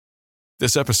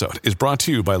This episode is brought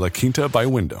to you by La Quinta by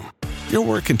Wyndham. Your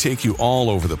work can take you all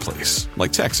over the place,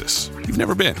 like Texas. You've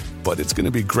never been, but it's going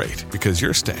to be great because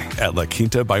you're staying at La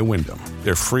Quinta by Wyndham.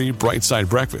 Their free Bright Side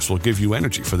breakfast will give you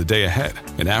energy for the day ahead.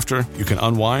 And after, you can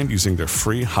unwind using their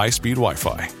free high-speed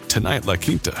Wi-Fi. Tonight, La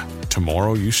Quinta.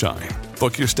 Tomorrow, you shine.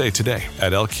 Book your stay today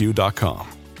at LQ.com.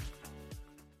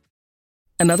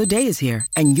 Another day is here,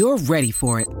 and you're ready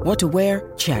for it. What to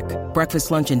wear? Check.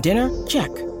 Breakfast, lunch, and dinner? Check.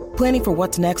 Planning for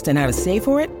what's next and how to save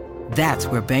for it? That's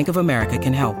where Bank of America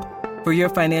can help. For your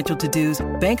financial to-dos,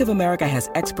 Bank of America has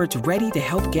experts ready to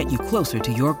help get you closer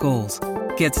to your goals.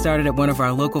 Get started at one of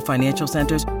our local financial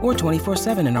centers or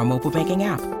 24/7 in our mobile banking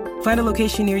app. Find a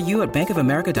location near you at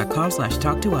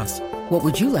bankofamerica.com/talktous. What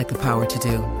would you like the power to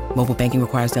do? Mobile banking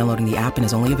requires downloading the app and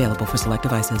is only available for select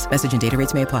devices. Message and data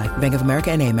rates may apply. Bank of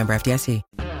America N.A., member FDIC.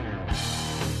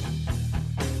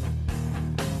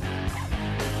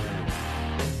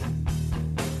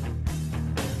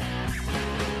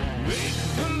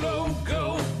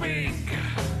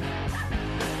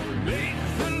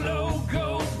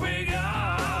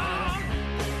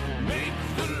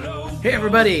 Hey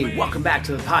everybody, welcome back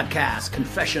to the podcast,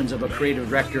 Confessions of a Creative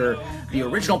Director, the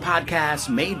original podcast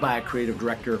made by a creative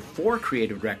director for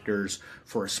creative directors,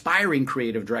 for aspiring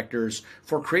creative directors,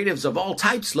 for creatives of all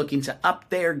types looking to up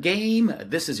their game.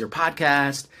 This is your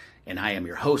podcast, and I am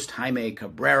your host, Jaime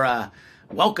Cabrera.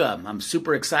 Welcome. I'm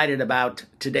super excited about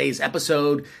today's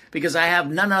episode because I have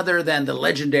none other than the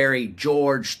legendary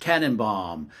George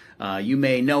Tannenbaum. You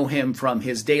may know him from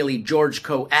his daily George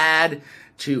Co. ad,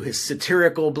 to his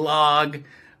satirical blog,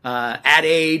 Ad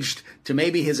Aged, to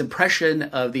maybe his impression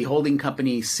of the holding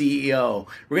company CEO.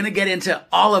 We're going to get into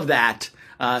all of that.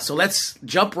 So let's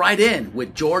jump right in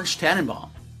with George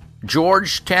Tannenbaum.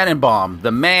 George Tannenbaum,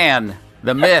 the man,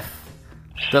 the myth,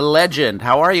 the legend.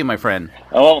 How are you, my friend?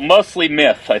 Well, mostly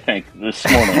myth, I think, this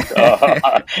morning.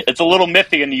 It's a little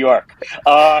mythy in New York.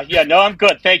 I'm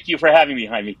good. Thank you for having me,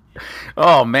 Jaime.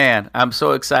 Oh, man, I'm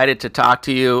so excited to talk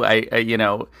to you.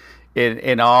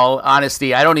 In all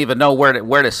honesty, I don't even know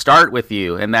where to start with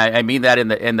you, and I mean that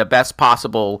in the best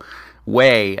possible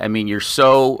way. I mean, you're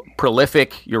so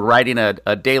prolific. You're writing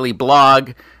a daily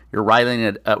blog. You're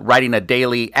writing a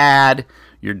daily ad.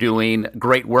 You're doing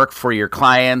great work for your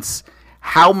clients.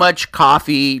 How much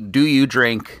coffee do you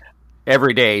drink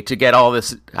every day to get all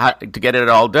this, to get it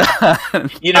all done? I'm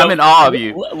in awe of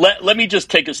you. Let me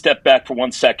just take a step back for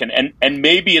 1 second, and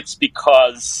maybe it's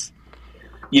because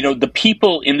the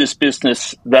people in this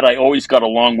business that I always got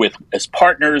along with as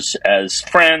partners, as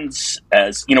friends,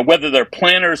 as, whether they're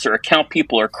planners or account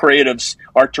people or creatives,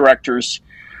 art directors,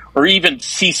 or even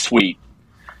C-suite,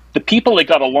 the people I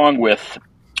got along with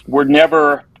were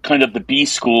never kind of the B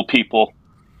school people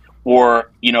or,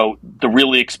 the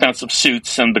really expensive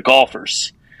suits and the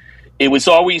golfers. It was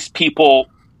always people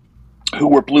who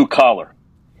were blue collar.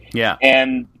 Yeah.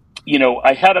 And,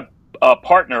 I had a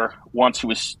partner once who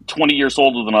was 20 years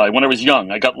older than I. When I was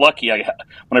young, I got lucky. When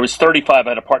I was 35, I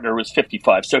had a partner who was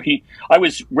 55. So I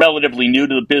was relatively new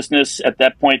to the business at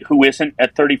that point. Who isn't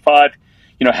at 35?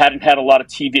 Hadn't had a lot of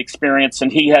TV experience,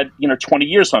 and he had 20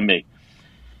 years on me.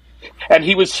 And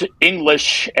he was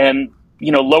English and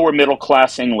lower middle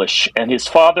class English. And his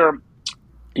father,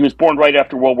 he was born right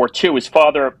after World War II. His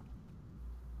father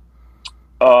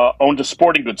owned a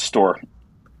sporting goods store.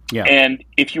 Yeah. And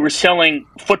if you were selling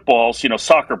footballs,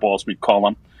 soccer balls, we'd call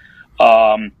them,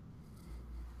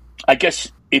 I guess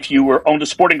if you owned a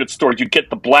sporting goods store, you'd get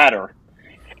the bladder,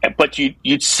 but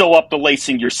you'd sew up the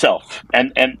lacing yourself.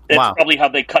 And that's Wow. probably how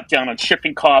they cut down on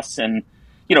shipping costs. And,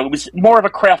 it was more of a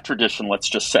craft tradition, let's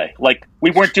just say. Like,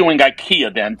 we weren't doing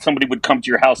IKEA then. Somebody would come to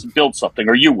your house and build something,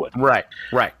 or you would. Right.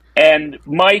 And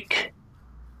Mike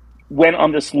went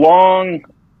on this long,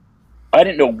 I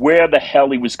didn't know where the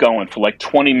hell he was going for like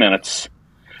 20 minutes,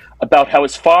 about how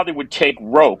his father would take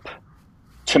rope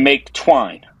to make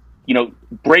twine,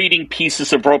 braiding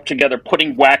pieces of rope together,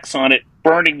 putting wax on it,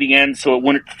 burning the end so it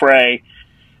wouldn't fray,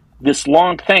 this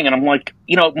long thing. And I'm like,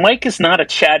 Mike is not a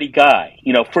chatty guy.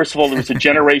 First of all, there was a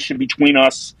generation between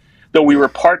us. Though we were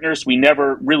partners, we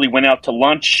never really went out to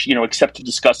lunch, except to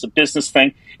discuss a business thing.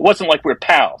 It wasn't like we were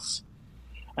pals.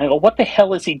 I go, what the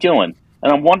hell is he doing?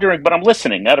 And I'm wondering, but I'm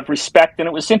listening out of respect, and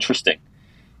it was interesting.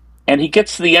 And he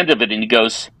gets to the end of it, and he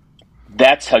goes,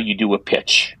 that's how you do a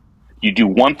pitch. You do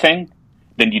one thing,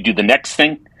 then you do the next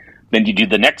thing, then you do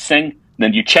the next thing,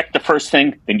 then you check the first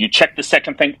thing, then you check the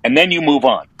second thing, and then you move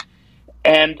on.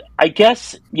 And I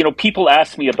guess, people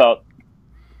ask me about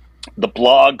the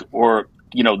blog or,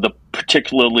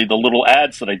 particularly the little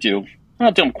ads that I do. I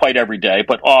don't do them quite every day,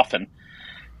 but often.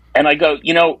 And I go,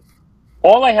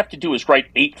 all I have to do is write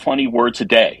 8 funny words a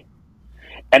day.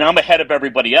 and I'm ahead of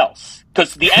everybody else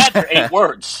because the ads are 8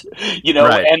 words,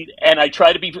 Right. and I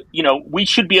try to be, we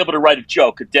should be able to write a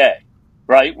joke a day,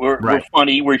 right? We're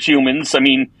funny, we're humans. I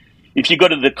mean, if you go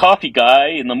to the coffee guy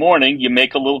in the morning, you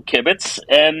make a little kibitz,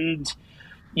 and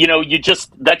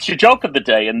that's your joke of the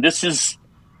day. And this is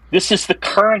the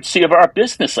currency of our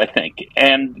business, I think,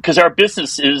 and because our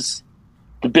business is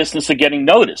the business of getting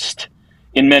noticed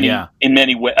in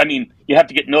many ways. I mean, you have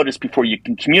to get noticed before you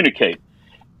can communicate.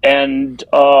 And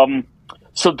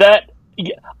so that,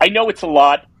 I know it's a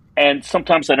lot, and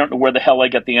sometimes I don't know where the hell I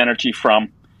get the energy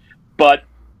from. But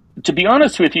to be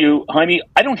honest with you, Jaime,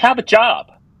 I don't have a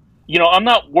job. I'm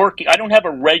not working. I don't have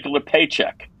a regular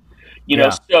paycheck.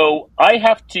 So I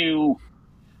have to,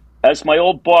 as my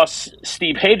old boss,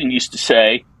 Steve Hayden, used to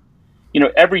say,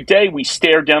 every day we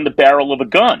stare down the barrel of a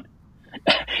gun.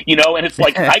 And it's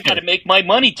like, I got to make my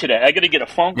money today. I got to get a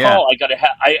phone call.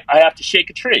 I have to shake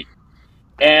a tree.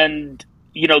 And,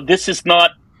 this is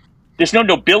not, there's no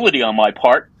nobility on my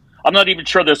part. I'm not even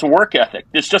sure there's a work ethic.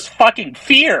 There's just fucking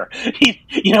fear. Like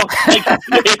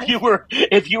if you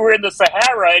were in the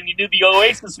Sahara and you knew the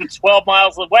oasis was 12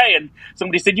 miles away, and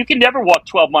somebody said you can never walk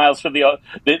 12 miles for the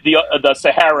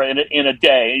Sahara in a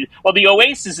day. Well, the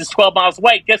oasis is 12 miles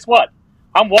away. Guess what?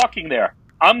 I'm walking there.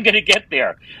 I'm going to get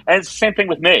there. And it's the same thing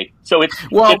with me. So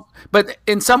but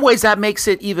in some ways that makes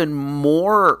it even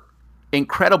more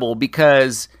incredible,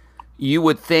 because you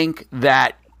would think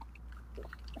that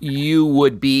you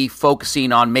would be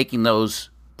focusing on making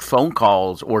those phone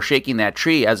calls or shaking that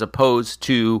tree as opposed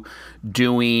to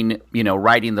doing,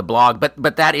 writing the blog.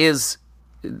 But that is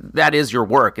your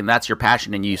work, and that's your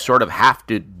passion, and you sort of have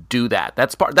to do that.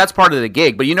 That's part of the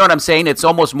gig. But you know what I'm saying? It's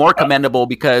almost more commendable,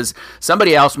 because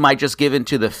somebody else might just give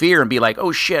into the fear and be like,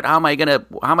 "Oh shit, how am I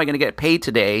gonna get paid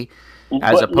today?"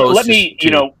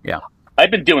 I've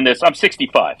been doing this. I'm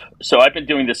 65, so I've been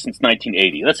doing this since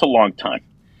 1980. That's a long time.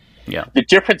 Yeah. The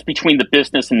difference between the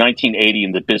business in 1980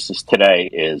 and the business today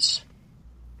is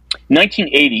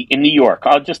 1980 in New York.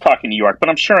 I'll just talk in New York, but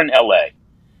I'm sure in LA,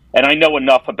 and I know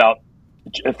enough about,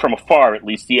 from afar at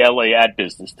least, the LA ad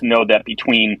business to know that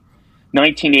between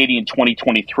 1980 and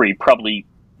 2023, probably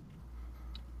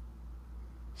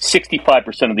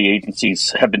 65% of the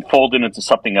agencies have been folded into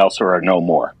something else or are no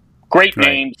more. Great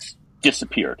names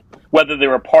disappeared, whether they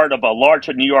were part of a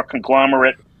larger New York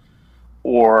conglomerate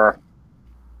or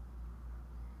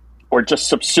just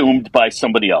subsumed by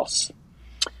somebody else.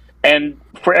 And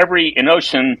for every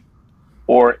Inocean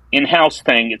or in-house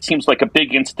thing, it seems like a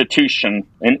big institution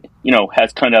and,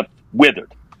 has kind of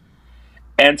withered.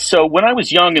 And so when I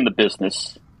was young in the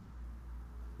business,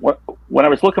 when I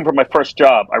was looking for my first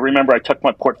job, I remember I took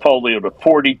my portfolio to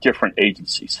 40 different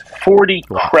agencies, 40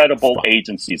 credible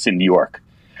agencies in New York.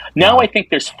 Now I think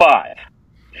there's 5.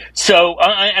 So,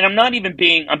 and I'm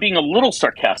being a little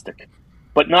sarcastic,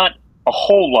 but not a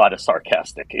whole lot of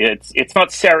sarcastic. It's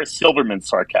not Sarah Silverman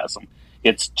sarcasm.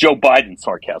 It's Joe Biden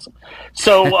sarcasm.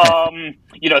 So,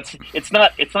 it's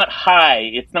not high.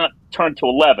 It's not turned to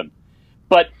 11.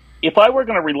 But if I were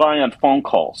going to rely on phone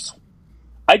calls,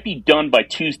 I'd be done by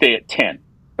Tuesday at 10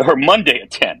 or Monday at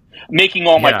 10, making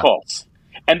all my calls.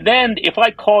 And then if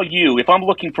I call you, if I'm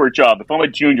looking for a job, if I'm a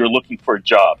junior looking for a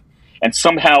job, and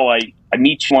somehow I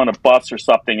meet you on a bus or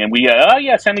something, and we,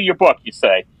 send me your book, you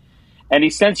say. And he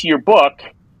sends you your book,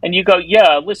 and you go,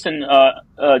 listen,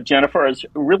 Jennifer, it's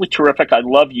really terrific. I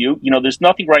love you. There's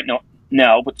nothing right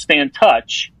now, but stay in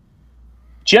touch.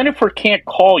 Jennifer can't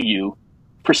call you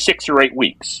for 6 or 8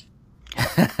 weeks.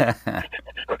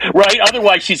 Right?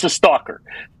 Otherwise, she's a stalker.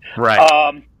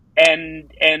 Right.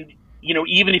 And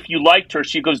even if you liked her,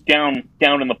 she goes down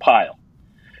in the pile.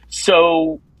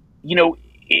 So,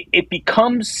 it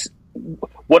becomes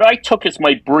what I took as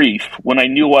my brief when I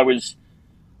knew I was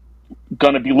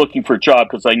going to be looking for a job,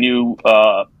 because I knew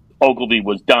Ogilvy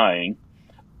was dying,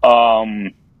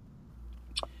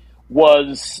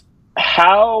 was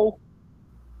how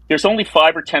there's only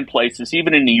 5 or 10 places,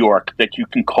 even in New York, that you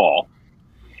can call.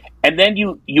 And then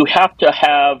you have to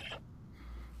have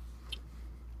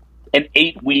an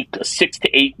 6 to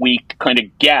 8 week kind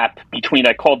of gap between.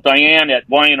 I called Diane at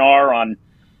Y&R on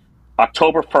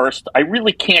October 1st. I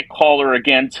really can't call her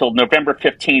again till November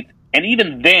 15th. And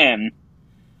even then,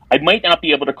 I might not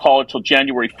be able to call her till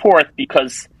January 4th,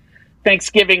 because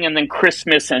Thanksgiving and then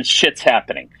Christmas and shit's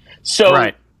happening. So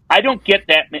I don't get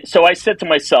that. So I said to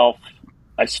myself,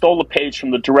 I stole a page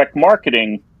from the direct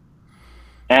marketing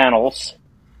annals.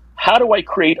 How do I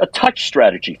create a touch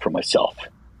strategy for myself?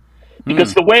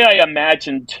 Because the way I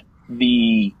imagined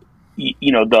the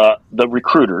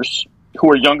recruiters, who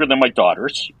are younger than my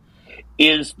daughters,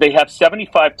 is they have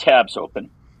 75 tabs open,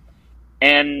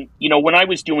 And, when I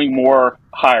was doing more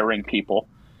hiring people,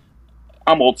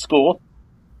 I'm old school,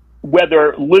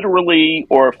 whether literally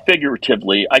or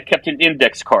figuratively, I kept an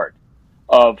index card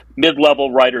of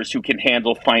mid-level writers who can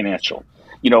handle financial,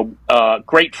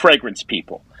 great fragrance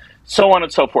people, so on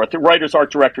and so forth. The writers,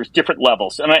 art directors, different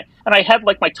levels. And I had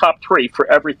like my top 3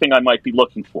 for everything I might be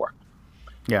looking for.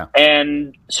 Yeah.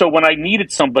 And so when I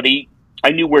needed somebody,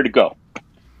 I knew where to go.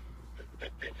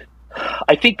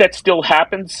 I think that still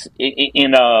happens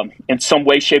in some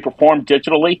way, shape, or form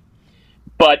digitally.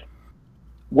 But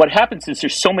what happens is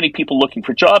there's so many people looking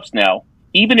for jobs now.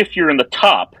 Even if you're in the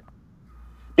top,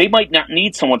 they might not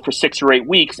need someone for 6 or 8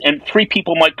 weeks, and 3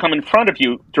 people might come in front of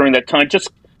you during that time.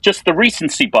 Just the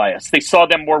recency bias. They saw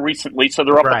them more recently, so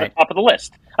they're up at the top of the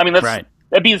list. I mean,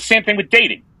 that'd be the same thing with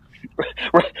dating.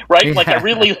 Right? Yeah. Like I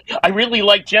really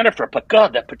like Jennifer, but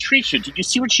God, that Patricia, did you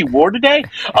see what she wore today?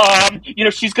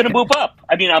 She's going to move up.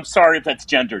 I mean, I'm sorry if that's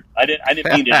gendered. I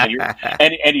didn't mean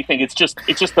anything. It's just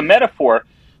the metaphor.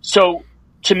 So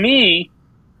to me,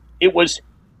 it was,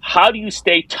 how do you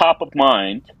stay top of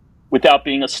mind without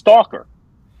being a stalker?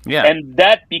 Yeah. And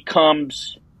that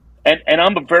becomes, and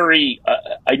I'm a very,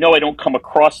 I know I don't come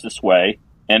across this way,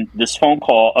 and this phone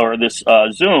call or this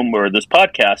Zoom or this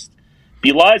podcast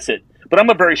belies it, but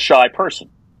I'm a very shy person.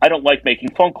 I don't like making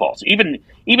phone calls. Even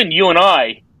you and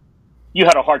I, you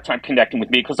had a hard time connecting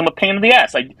with me because I'm a pain in the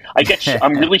ass.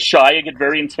 I'm really shy. I get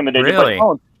very intimidated by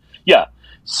phone. Yeah.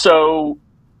 So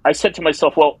I said to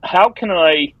myself, well, how can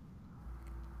I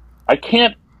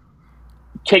can't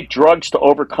take drugs to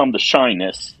overcome the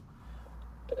shyness.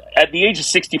 At the age of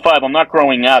 65, I'm not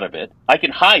growing out of it. I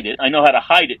can hide it. I know how to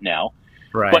hide it now.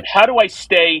 Right. But how do I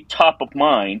stay top of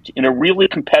mind in a really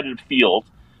competitive field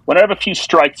when I have a few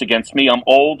strikes against me? I'm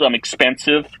old. I'm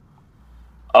expensive.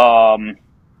 How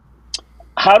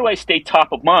do I stay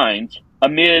top of mind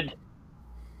amid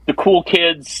the cool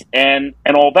kids and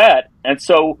all that? And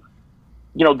so,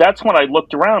 that's when I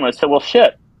looked around and I said, well,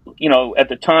 shit. At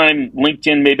the time,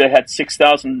 LinkedIn, maybe I had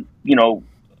 6,000,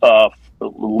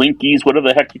 linkies, whatever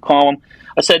the heck you call them.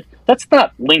 I said, that's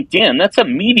not LinkedIn. That's a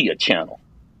media channel.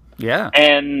 Yeah.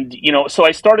 And, so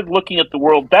I started looking at the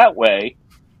world that way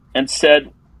and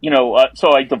said,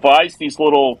 so I devised these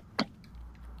little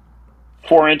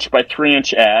 4-inch by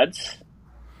 3-inch ads.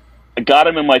 I got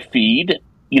them in my feed.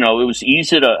 It was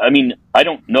easy to, I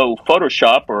don't know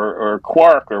Photoshop or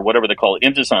Quark or whatever they call it,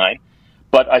 InDesign,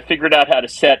 but I figured out how to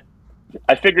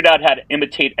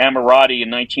imitate Ammirati in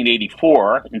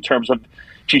 1984 in terms of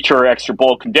Futura Extra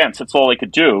Bold Condense. That's all I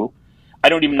could do. I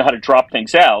don't even know how to drop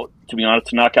things out, to be honest,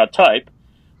 to knock out type.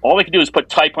 All I could do is put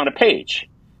type on a page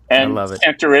and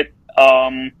center it.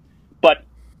 But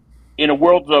in a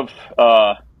world of,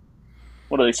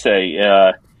 what do they say?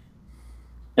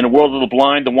 In a world of the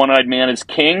blind, the one-eyed man is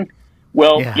king.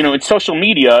 Well, in social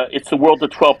media, it's the world of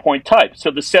 12-point type.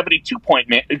 So the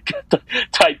 72-point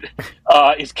type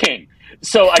is king.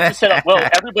 So I just said, well,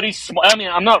 everybody's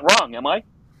I'm not wrong, am I?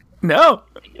 No.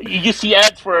 You see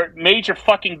ads for major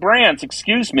fucking brands,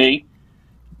 excuse me,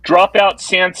 drop out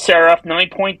sans serif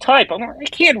 9-point type. I'm like, I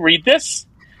can't read this.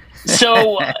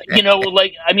 So,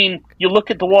 you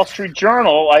look at the Wall Street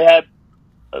Journal,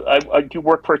 I do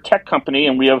work for a tech company,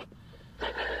 and we have,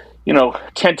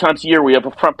 10 times a year we have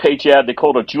a front page ad. They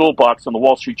call it a jewel box on the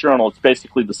Wall Street Journal. It's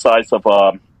basically the size of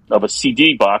a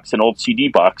CD box, an old CD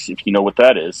box, if you know what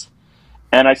that is.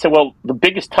 And I said, well, the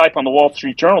biggest type on the Wall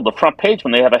Street Journal, the front page,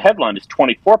 when they have a headline, is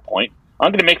 24-point.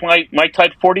 I'm going to make my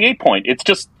type 48-point. It's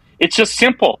just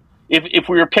simple. If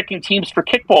we were picking teams for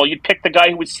kickball, you'd pick the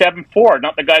guy who was 7'4",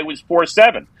 not the guy who was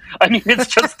 4'7".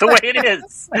 It's just the way it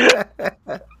is.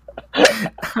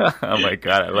 Oh my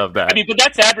God, I love that. But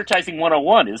that's advertising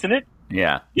 101, isn't it?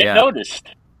 Yeah. Get noticed.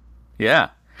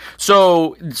 Yeah.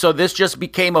 So this just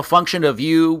became a function of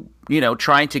you,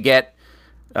 trying to get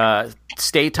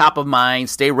stay top of mind,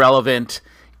 stay relevant,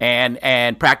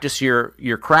 and practice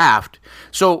your craft.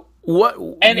 So what?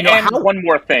 And one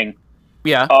more thing,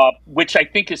 which I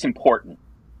think is important,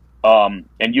 and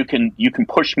you can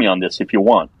push me on this if you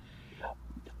want.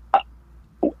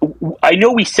 I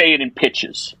know we say it in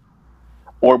pitches,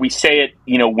 or we say it,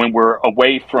 when we're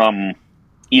away from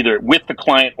either with the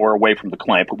client or away from the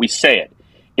client, but we say it.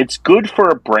 It's good for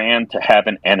a brand to have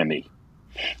an enemy.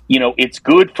 It's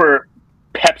good for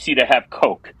Pepsi to have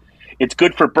Coke. It's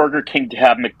good for Burger King to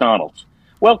have McDonald's.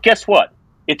 Well, guess what?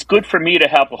 It's good for me to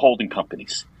have the holding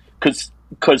companies because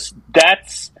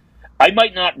I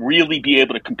might not really be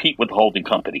able to compete with the holding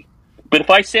company. But if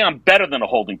I say I'm better than a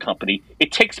holding company,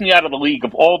 it takes me out of the league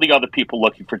of all the other people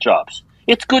looking for jobs.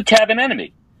 It's good to have an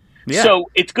enemy. Yeah. So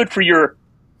it's good for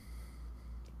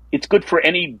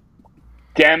any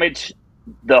damage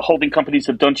the holding companies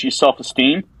have done to your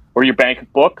self-esteem or your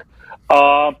bank book.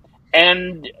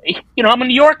 And, I'm a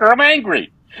New Yorker. I'm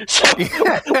angry. So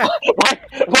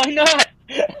why not?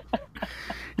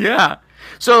 Yeah.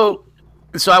 So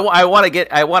I want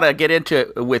to get into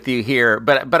it with you here,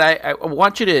 but I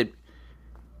want you to,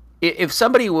 if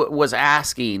somebody was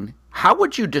asking, how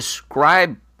would you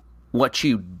describe what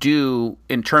you do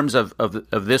in terms of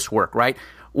this work, right?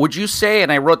 Would you say,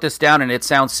 and I wrote this down and it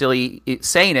sounds silly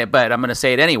saying it, but I'm going to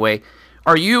say it anyway.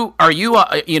 Are you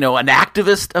an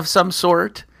activist of some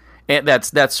sort?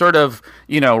 That's sort of,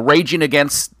 raging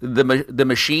against the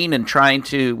machine and trying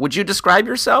to, would you describe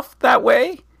yourself that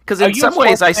way? Because in some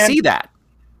ways I see that.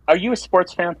 Are you a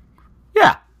sports fan?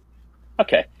 Yeah.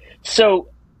 Okay. So,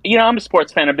 I'm a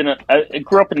sports fan. I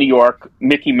grew up in New York.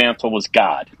 Mickey Mantle was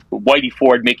God. Whitey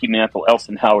Ford, Mickey Mantle,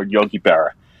 Elson Howard, Yogi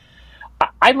Berra.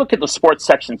 I look at the sports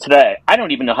section today. I don't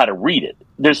even know how to read it.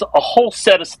 There's a whole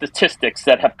set of statistics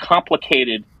that have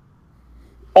complicated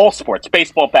all sports,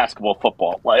 baseball, basketball,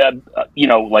 football.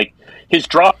 Like his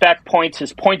drop back points,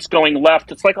 his points going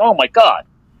left. It's like, oh my God.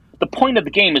 The point of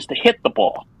the game is to hit the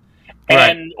ball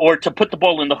or to put the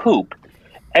ball in the hoop.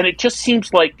 And it just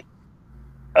seems like,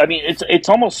 it's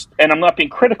almost, and I'm not being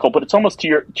critical, but it's almost to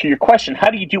your question. How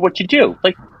do you do what you do?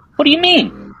 Like, what do you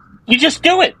mean? You just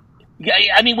do it.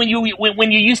 I mean, when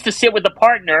you used to sit with a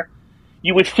partner,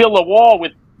 you would fill a wall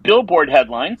with billboard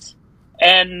headlines,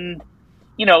 and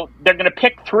they're going to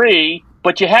pick 3,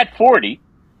 but you had 40,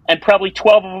 and probably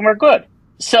 12 of them are good.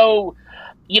 So,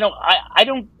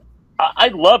 I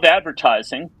love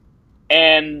advertising,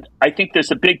 and I think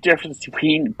there's a big difference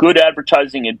between good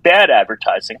advertising and bad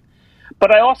advertising.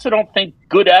 But I also don't think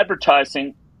good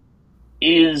advertising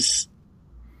is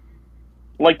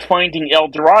like finding El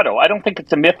Dorado. I don't think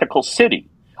it's a mythical city.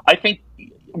 I think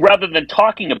rather than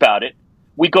talking about it,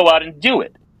 we go out and do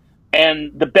it.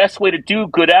 And the best way to do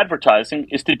good advertising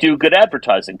is to do good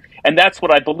advertising. And that's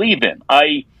what I believe in.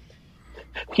 I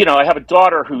have a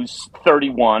daughter who's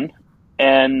 31,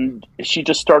 and she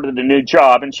just started a new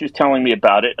job, and she was telling me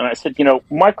about it. And I said,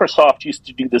 Microsoft used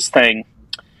to do this thing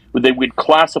where they would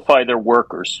classify their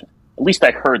workers. At least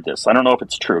I heard this. I don't know if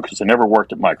it's true because I never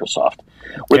worked at Microsoft.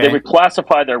 Where they would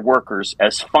classify their workers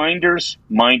as finders,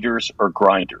 minders, or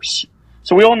grinders.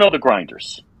 So we all know the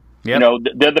grinders. Yep.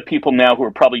 They're the people now who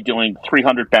are probably doing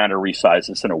 300 banner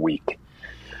resizes in a week.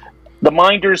 The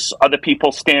minders are the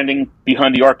people standing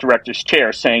behind the art director's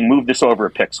chair saying, move this over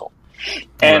a pixel.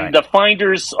 And the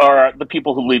finders are the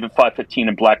people who leave at 5:15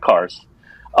 in black cars.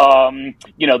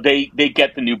 They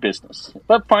get the new business.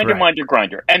 But finder, minder,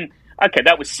 grinder. And, okay,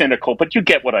 that was cynical, but you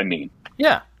get what I mean.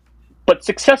 Yeah. But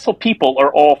successful people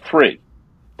are all 3.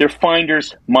 They're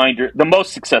finders, minder. The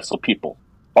most successful people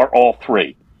are all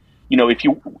 3. If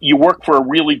you work for a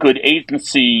really good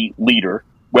agency leader,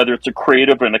 whether it's a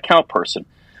creative or an account person,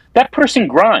 that person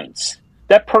grinds.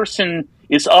 That person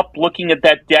is up looking at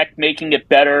that deck, making it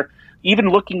better, even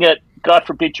looking at, God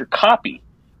forbid, your copy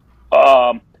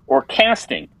or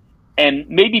casting, and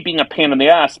maybe being a pain in the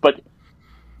ass, but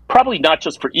probably not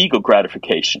just for ego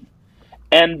gratification.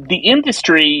 And the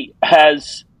industry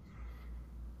has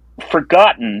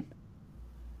forgotten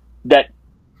that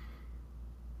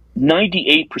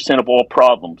 98% of all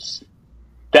problems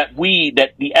that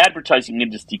the advertising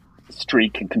industry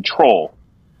can control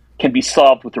can be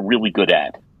solved with a really good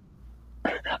ad.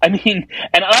 I mean,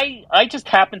 and I just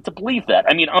happen to believe that.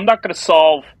 I mean, I'm not going to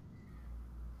solve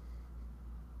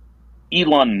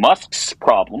Elon Musk's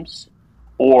problems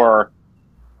or,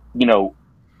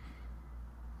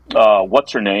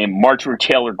 what's her name, Marjorie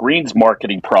Taylor Greene's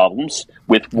marketing problems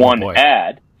with one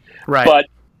ad. Right.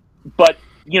 But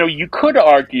you could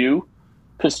argue,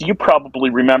 because you probably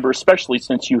remember, especially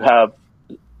since you have,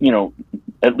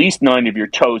 at least 9 of your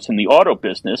toes in the auto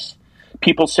business,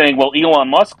 people saying, well, Elon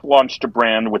Musk launched a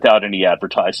brand without any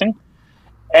advertising.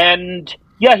 And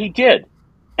yeah, he did.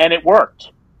 And it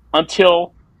worked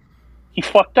until he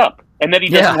fucked up. And then he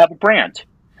doesn't have a brand.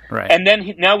 Right. And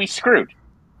then now he's screwed.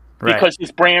 Right. Because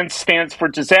his brand stands for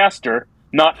disaster,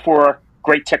 not for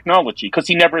great technology, because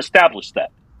he never established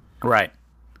that. Right.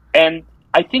 And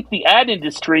I think the ad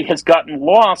industry has gotten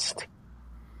lost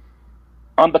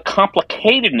on the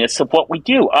complicatedness of what we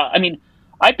do.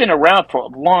 I've been around for a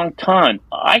long time.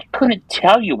 I couldn't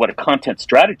tell you what a content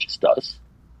strategist does.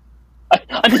 I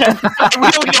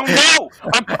really don't know.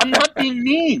 I'm not being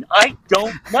mean. I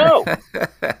don't know.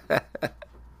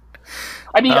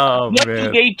 What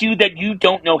do they do that you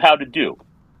don't know how to do?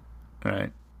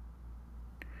 Right.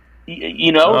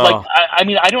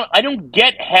 I don't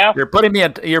get half. You're putting me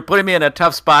in a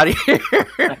tough spot here.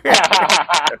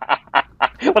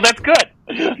 Well, that's good.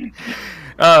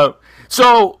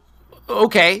 So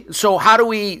Okay, so how do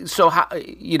we? So how,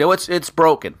 it's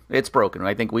broken. It's broken.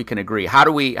 I think we can agree. How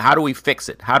do we fix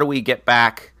it? How do we get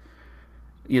back?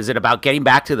 Is it about getting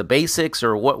back to the basics,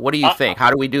 or what do you think?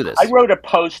 How do we do this? I wrote a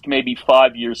post maybe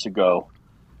 5 years ago,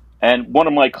 and one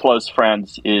of my close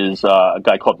friends is a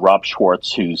guy called Rob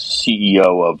Schwartz, who's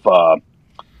CEO of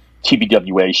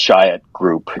TBWA Chiat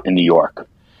Group in New York.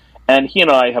 And he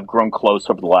and I have grown close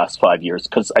over the last 5 years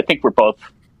because I think we're both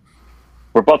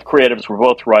creatives, we're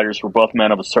both writers, we're both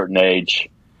men of a certain age,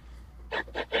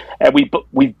 and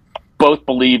we both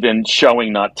believe in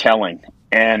showing, not telling.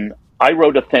 And I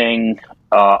wrote a thing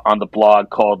on the blog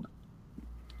called,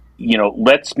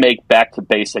 let's make back to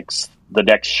basics the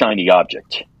next shiny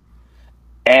object.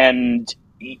 And,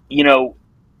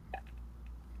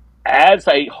 as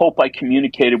I hope I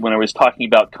communicated when I was talking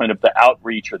about kind of the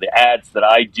outreach or the ads that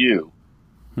I do,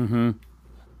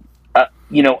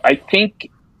 I think,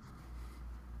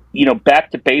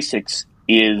 back to basics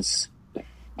is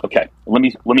okay. Let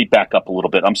me back up a little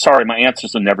bit. I'm sorry, my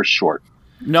answers are never short.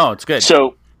 No, it's good.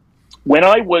 So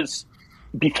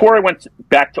before I went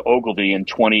back to Ogilvy in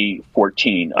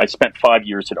 2014, I spent 5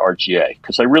 years at RGA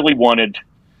because I really wanted,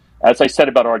 as I said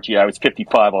about RGA, I was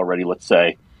 55 already, let's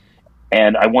say,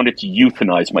 and I wanted to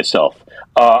euthanize myself.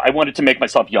 I wanted to make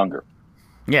myself younger.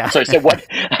 Yeah. So I said,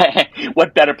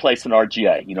 what better place than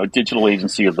RGA? Digital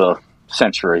agency of the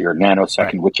century or nanosecond,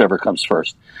 right, whichever comes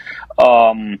first.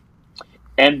 And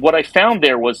what I found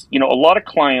there was, a lot of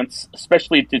clients,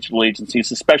 especially at digital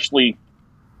agencies, especially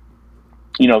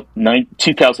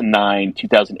 2009,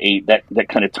 2008, that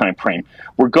kind of time frame,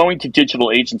 were going to digital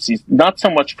agencies not so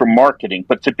much for marketing,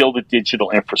 but to build a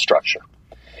digital infrastructure.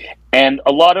 And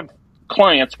a lot of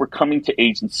clients were coming to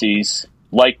agencies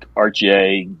like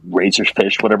RGA,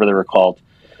 Razorfish, whatever they were called,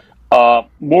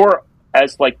 more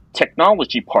as like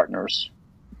technology partners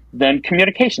than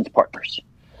communications partners.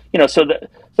 So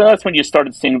that's when you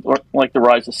started seeing like the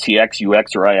rise of CX,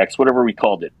 UX, or IX, whatever we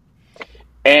called it.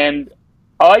 And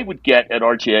I would get at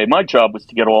RGA, my job was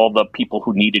to get all the people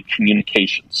who needed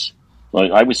communications.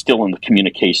 Like, I was still in the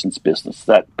communications business,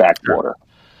 that backwater.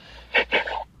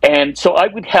 And so I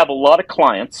would have a lot of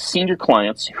clients, senior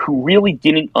clients, who really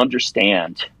didn't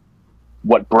understand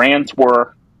what brands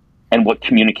were and what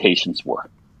communications were.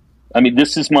 I mean,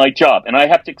 this is my job, and I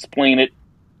have to explain it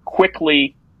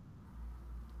quickly.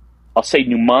 I'll say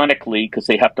mnemonically because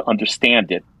they have to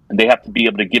understand it, and they have to be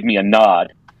able to give me a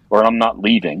nod or I'm not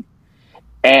leaving.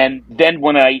 And then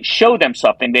when I show them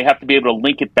something, they have to be able to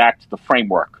link it back to the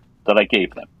framework that I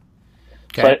gave them.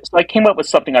 Okay. So I came up with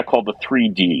something I call the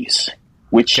 3Ds,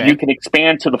 which you can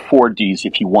expand to the 4Ds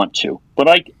if you want to. But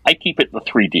I keep it the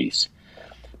 3Ds.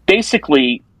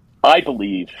 Basically, I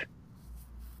believe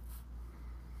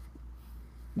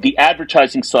the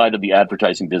advertising side of the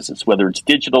advertising business, whether it's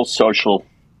digital, social,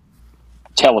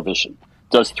 television,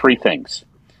 does three things.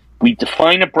 We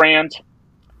define a brand.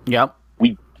 Yep.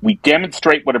 We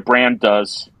demonstrate what a brand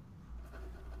does,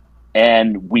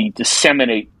 and we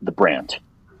disseminate the brand,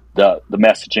 the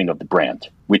messaging of the brand,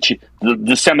 which the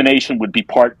dissemination would be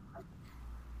part,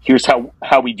 here's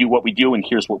how we do what we do, and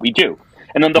here's what we do.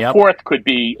 And then the fourth could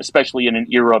be, especially in an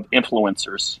era of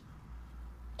influencers,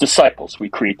 disciples. We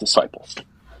create disciples.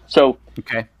 So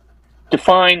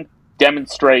define,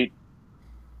 demonstrate,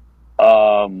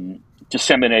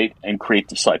 disseminate, and create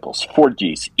disciples.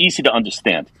 4Ds, easy to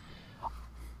understand.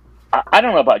 I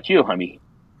don't know about you, honey.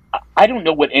 I don't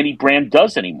know what any brand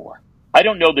does anymore. I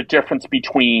don't know the difference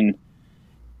between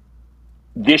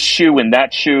this shoe and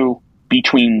that shoe,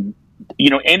 between,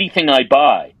 anything I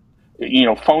buy,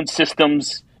 phone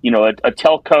systems, a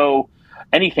telco,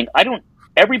 anything.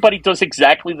 Everybody does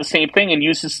exactly the same thing and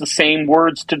uses the same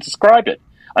words to describe it.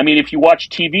 I mean, if you watch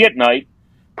TV at night,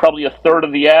 probably a third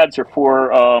of the ads are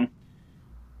for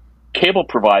cable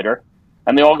provider,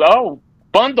 and they all go, oh,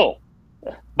 bundle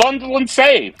and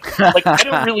save. Like, I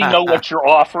don't really know what you're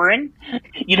offering.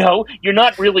 You're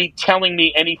not really telling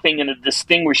me anything in a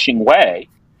distinguishing way.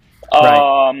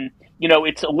 Right.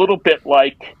 It's a little bit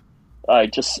like, I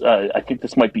think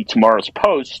this might be tomorrow's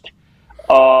post.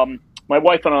 My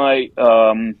wife and I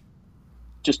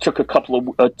just took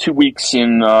 2 weeks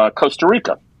in Costa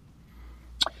Rica.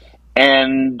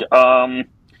 And,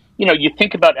 you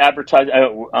think about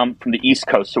advertising. I'm from the East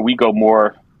Coast, so we go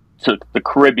more to the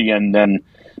Caribbean than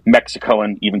Mexico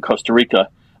and even Costa Rica.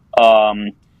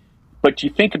 But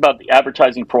you think about the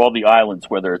advertising for all the islands,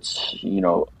 whether it's,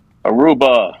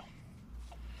 Aruba,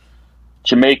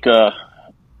 Jamaica,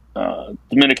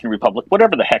 Dominican Republic,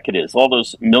 whatever the heck it is, all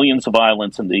those millions of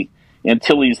islands in the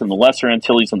Antilles and the Lesser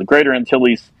Antilles and the Greater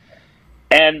Antilles.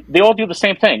 And they all do the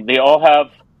same thing. They all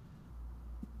have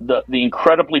the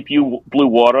incredibly blue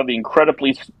water, the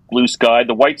incredibly blue sky,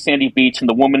 the white sandy beach, and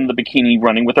the woman in the bikini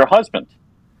running with her husband.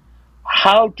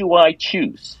 How do I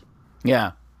choose?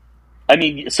 Yeah. I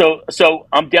mean, so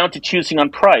I'm down to choosing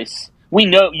on price. We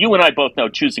know, you and I both know,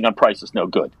 choosing on price is no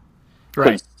good.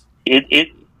 Right.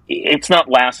 It's not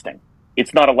lasting.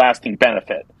 It's not a lasting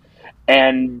benefit.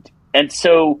 And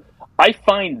so I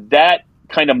find that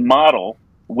kind of model,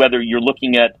 whether you're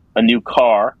looking at a new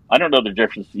car, I don't know the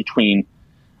difference between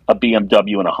a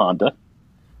BMW and a Honda.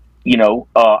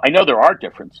 I know there are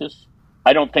differences.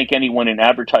 I don't think anyone in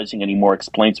advertising anymore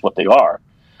explains what they are.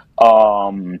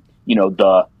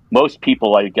 Most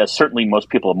people, I guess, certainly most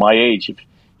people of my age,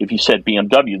 if you said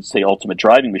BMW, you'd say Ultimate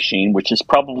Driving Machine, which is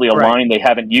probably a line they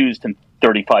haven't used in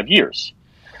 35 years.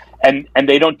 And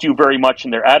they don't do very much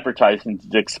in their advertising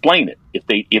to explain it.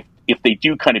 If they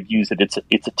do kind of use it,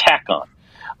 it's a tack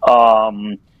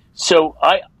on. So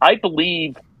I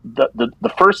believe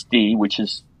the first D, which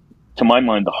is to my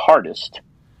mind the hardest,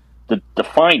 the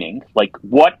defining, like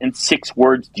what in 6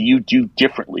 words do you do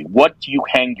differently? What do you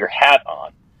hang your hat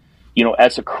on?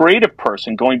 As a creative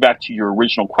person, going back to your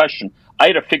original question, I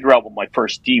had to figure out what my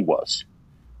first D was.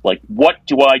 Like, what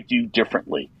do I do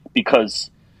differently?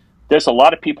 Because there's a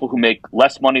lot of people who make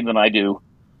less money than I do,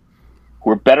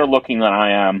 who are better looking than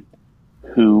I am,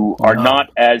 who are not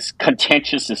as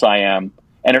contentious as I am,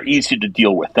 and are easier to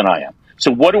deal with than I am.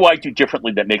 So what do I do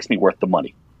differently that makes me worth the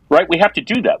money? Right? We have to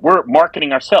do that. We're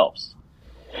marketing ourselves.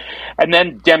 And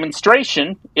then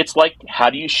demonstration, it's like, how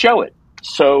do you show it?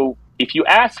 So if you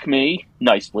ask me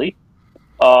nicely,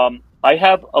 I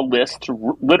have a list,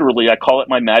 literally, I call it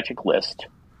my magic list.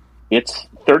 It's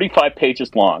 35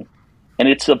 pages long, and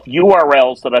it's of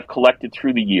URLs that I've collected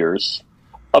through the years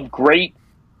of great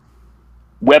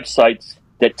websites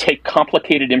that take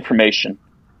complicated information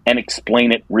and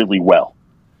explain it really well.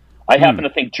 I happen to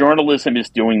think journalism is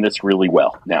doing this really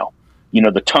well now.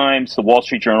 The Times, the Wall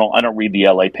Street Journal, I don't read the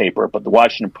LA paper, but the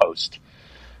Washington Post,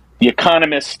 the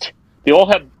Economist, they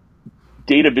all have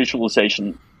data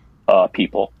visualization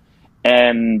people.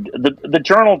 And the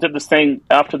Journal did this thing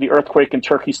after the earthquake in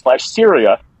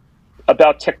Turkey/Syria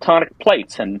about tectonic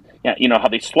plates and how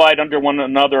they slide under one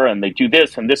another and they do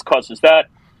this and this causes that.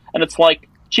 And it's like,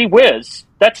 gee whiz,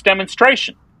 that's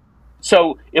demonstration.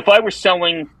 So if I were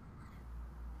selling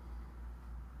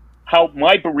how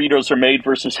my burritos are made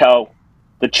versus how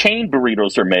the chain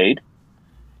burritos are made,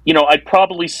 I'd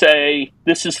probably say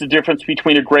this is the difference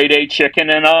between a grade A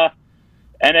chicken and a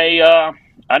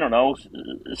I don't know,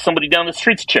 somebody down the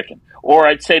street's chicken. Or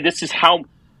I'd say this is how, do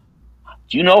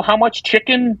you know how much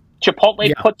chicken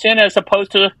Chipotle puts in as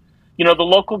opposed to, the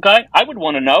local guy? I would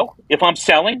want to know if I'm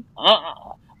selling.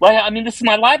 This is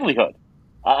my livelihood.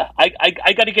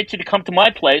 I got to get you to come to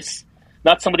my place,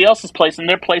 not somebody else's place, and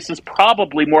their place is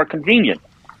probably more convenient.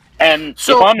 And if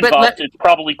I'm involved, it's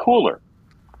probably cooler.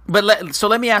 So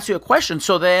let me ask you a question.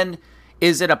 So then,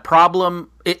 is it a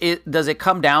problem? Does it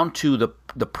come down to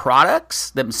the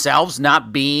products themselves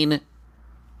not being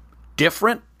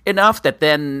different enough that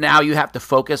then now you have to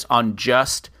focus on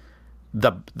just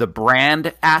the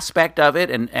brand aspect of it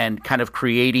and kind of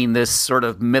creating this sort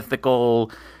of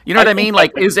mythical, what I mean?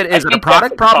 Like, is it a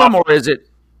product problem or is it?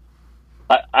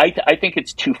 I think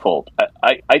it's twofold.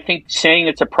 I think saying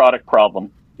it's a product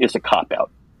problem is a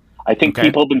cop-out. I think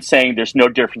people have been saying there's no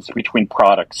difference between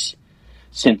products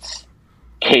since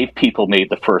cave people made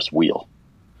the first wheel.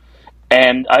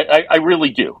 And I really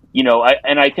do.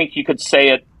 And I think you could say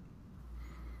it.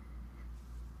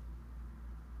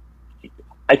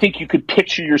 I think you could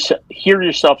hear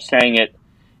yourself saying it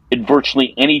in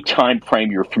virtually any time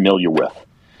frame you're familiar with.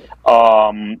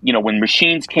 When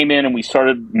machines came in and we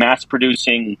started mass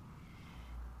producing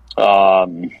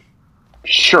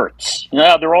shirts,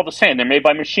 they're all the same. They're made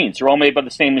by machines. They're all made by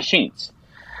the same machines.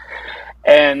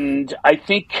 And I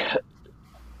think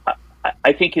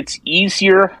it's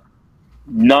easier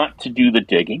not to do the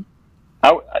digging.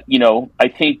 I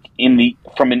think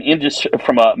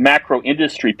from a macro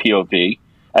industry POV,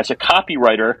 as a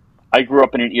copywriter, I grew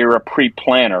up in an era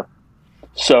pre-planner.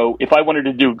 So if I wanted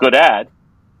to do a good ad,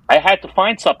 I had to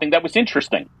find something that was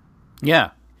interesting. Yeah.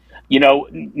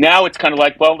 Now it's kind of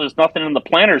like, well, there's nothing in the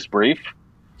planner's brief,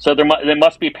 so there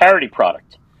must be a parody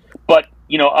product. But,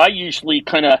 I usually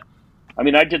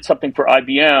I did something for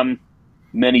IBM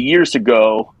many years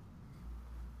ago.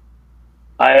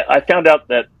 I found out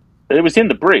that it was in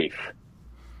the brief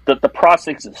that the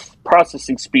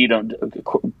processing speed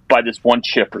by this one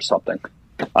chip or something.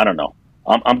 I don't know.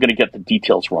 I'm going to get the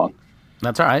details wrong.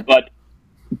 That's all right. But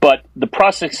the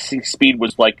processing speed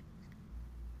was like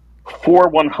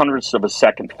 4/100ths of a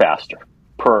second faster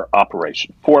per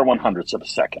operation. 4/100ths of a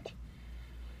second.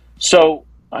 So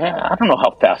I don't know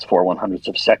how fast 4/100ths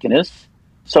of a second is.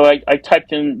 So I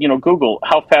typed in, Google,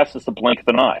 how fast is the blink of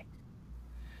an eye?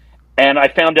 And I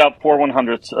found out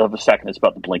 4/100ths of a second is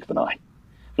about the blink of an eye.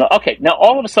 Now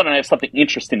all of a sudden I have something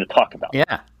interesting to talk about.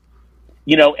 Yeah.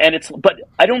 But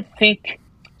I don't think,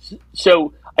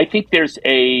 so I think there's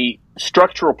a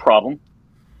structural problem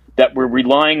that we're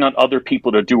relying on other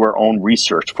people to do our own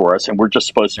research for us, and we're just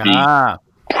supposed to be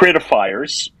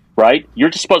prettifiers, right? You're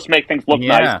just supposed to make things look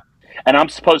nice, and I'm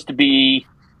supposed to be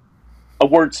a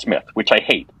wordsmith, which I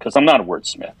hate because I'm not a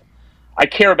wordsmith. I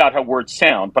care about how words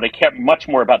sound, but I care much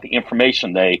more about the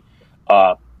information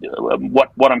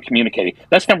what I'm communicating.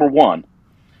 That's number one.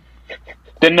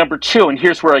 Then number two, and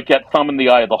here's where I get thumb in the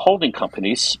eye of the holding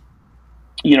companies.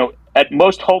 At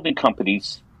most holding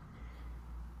companies,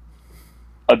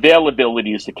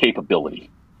 availability is the capability.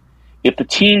 If the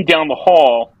team down the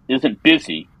hall isn't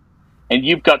busy, and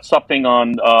you've got something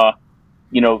on,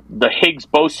 the Higgs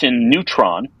boson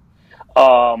neutron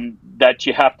that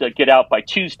you have to get out by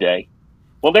Tuesday,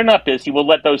 well, they're not busy. We'll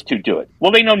let those two do it.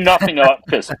 Well, they know nothing about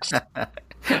physics.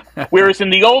 Whereas in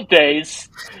the old days,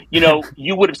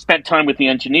 you would have spent time with the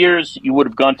engineers. You would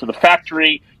have gone to the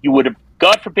factory. You would have,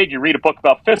 God forbid, you read a book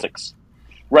about physics,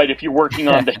 right? If you're working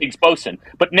on the Higgs boson.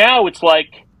 But now it's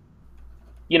like,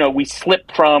 we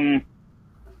slip from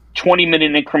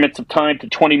 20-minute increments of time to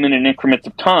 20-minute increments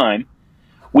of time.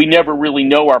 We never really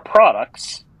know our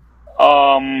products.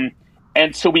 And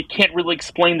so we can't really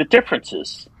explain the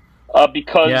differences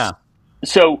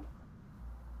So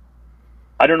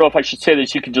I don't know if I should say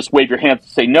this. You can just wave your hands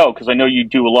and say no, because I know you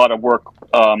do a lot of work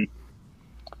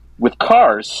with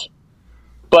cars.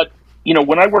 But,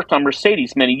 when I worked on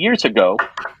Mercedes many years ago,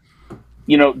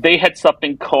 they had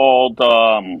something called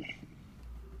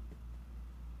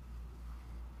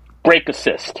brake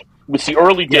assist. It was the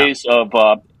early days of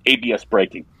ABS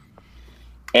braking.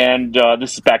 And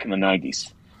this is back in the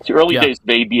 90s. It's the early days of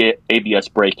ABS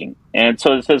braking. And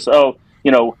so it says,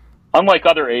 unlike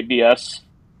other ABS,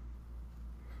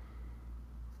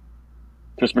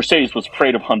 because Mercedes was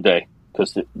afraid of Hyundai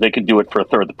because they could do it for a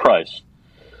third the price.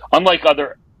 Unlike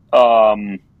other,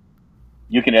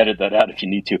 you can edit that out if you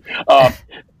need to.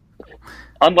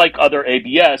 Unlike other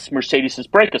ABS, Mercedes is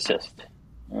brake assist.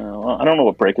 I don't know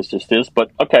what brake assist is, but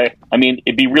okay. I mean,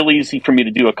 it'd be really easy for me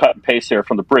to do a cut and paste there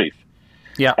from the brief.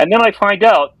 Yeah. And then I find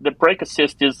out that brake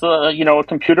assist is, a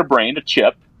computer brain, a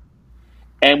chip.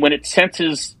 And when it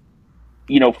senses,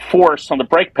 force on the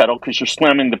brake pedal because you're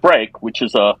slamming the brake, which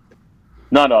is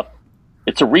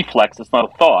it's a reflex. It's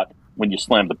not a thought when you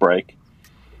slam the brake.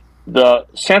 The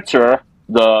sensor,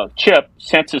 the chip,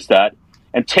 senses that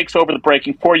and takes over the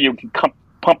braking for you and can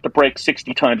pump the brake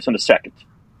 60 times in a second,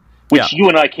 which you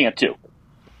and I can't do.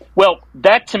 Well,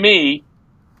 that to me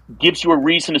gives you a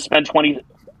reason to spend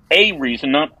a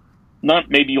reason, not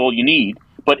maybe all you need,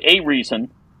 but a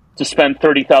reason to spend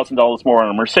 $30,000 more on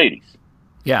a Mercedes.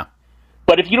 Yeah.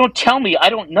 But if you don't tell me, I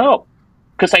don't know.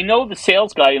 Because I know the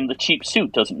sales guy in the cheap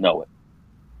suit doesn't know it.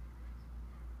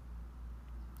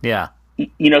 Yeah.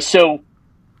 So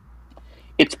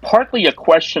it's partly a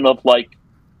question of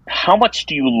how much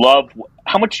do you love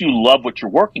what you're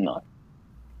working on?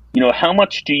 How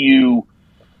much do you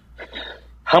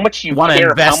want to care?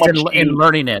 invest in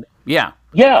learning it? Yeah.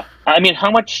 Yeah. I mean, how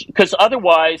much, because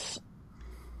otherwise,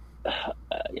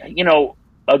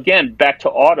 again, back to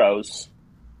autos,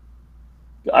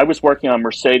 I was working on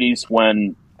Mercedes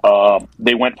when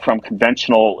they went from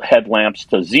conventional headlamps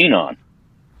to xenon.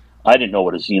 I didn't know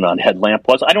what a xenon headlamp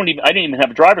was. I didn't even have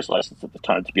a driver's license at the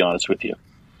time, to be honest with you.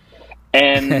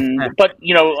 And but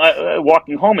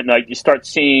walking home at night, you start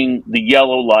seeing the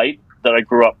yellow light that I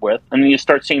grew up with, and then you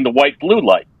start seeing the white blue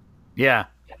light. Yeah.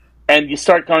 And you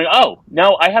start going, oh,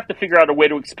 now I have to figure out a way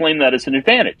to explain that as an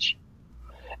advantage.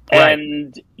 Right.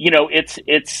 And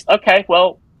it's okay.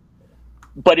 Well.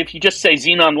 But if you just say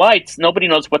xenon lights, nobody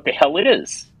knows what the hell it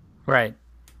is. Right.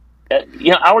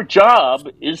 Our job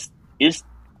is.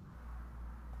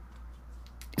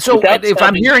 So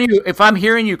if I'm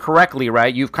hearing you correctly,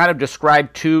 right? You've kind of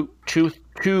described two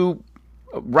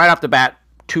right off the bat,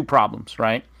 two problems,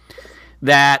 right?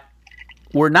 That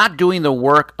we're not doing the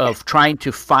work of trying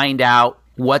to find out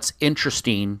what's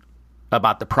interesting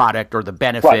about the product or the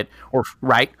benefit,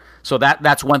 right? So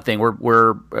that's one thing.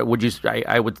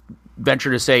 I would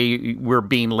venture to say we're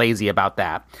being lazy about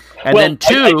that. And then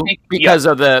two, because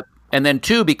of the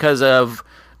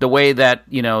way that,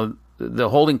 the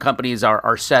holding companies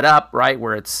are set up, right,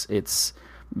 where it's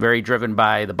very driven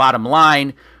by the bottom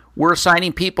line. We're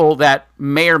assigning people that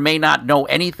may or may not know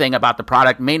anything about the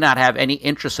product, may not have any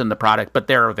interest in the product, but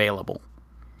they're available.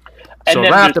 So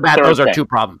right off the bat, those are two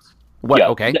problems. What? Yeah.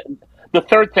 Okay. the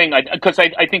third thing, because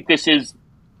I think this is,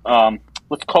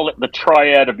 let's call it the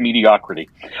triad of mediocrity.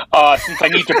 Since I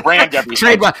need to brand everything,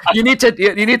 trademark. You need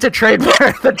to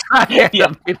trademark the triad Yeah.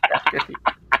 of mediocrity.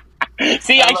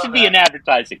 See, I should be in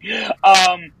advertising.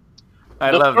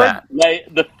 I love that.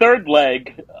 The third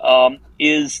leg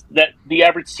is that the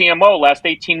average CMO last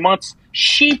 18 months,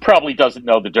 she probably doesn't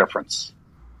know the difference.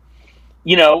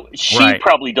 She Right.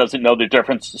 probably doesn't know the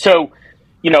difference. So,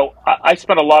 I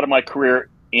spent a lot of my career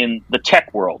in the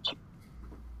tech world.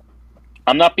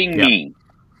 I'm not being mean,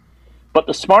 but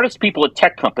the smartest people at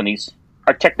tech companies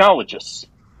are technologists.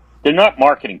 They're not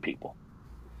marketing people.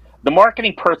 The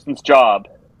marketing person's job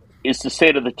is to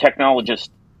say to the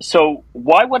technologist, so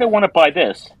why would I want to buy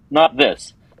this, not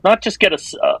this? Not just get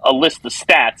a list of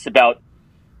stats about,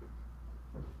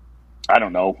 I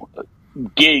don't know,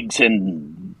 gigs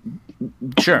and,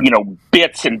 Sure.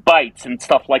 bits and bytes and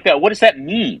stuff like that. What does that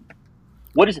mean?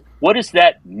 What does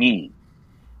that mean?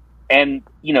 And,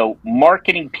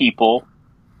 marketing people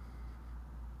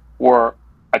or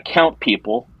account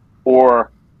people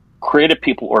or creative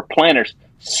people or planners,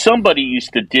 somebody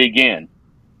used to dig in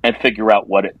and figure out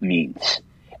what it means.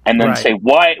 And then Right. say,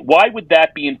 why would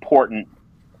that be important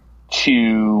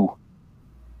to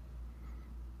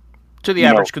the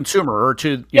average consumer, or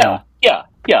to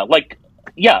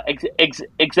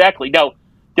exactly. Now,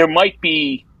 there might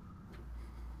be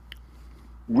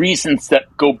reasons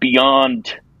that go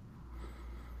beyond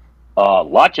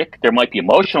logic. There might be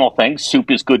emotional things.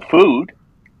 Soup is good food.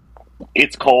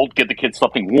 It's cold. Give the kids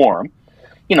something warm.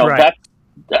 Right.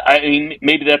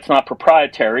 Maybe that's not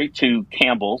proprietary to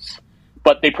Campbell's,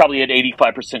 but they probably had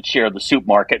 85% share of the soup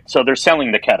market, so they're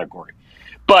selling the category.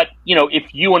 But,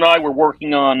 if you and I were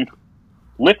working on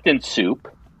Lipton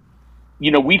soup,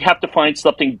 we'd have to find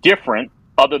something different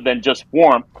other than just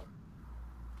warmth,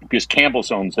 because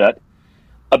Campbell's owns that,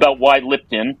 about why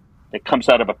Lipton, that comes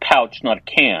out of a pouch, not a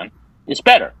can, is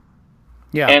better.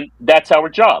 Yeah. And that's our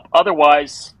job.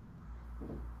 Otherwise,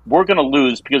 we're going to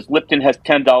lose, because Lipton has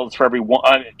 $10 for every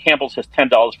one. Campbell's has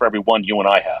 $10 for every one you and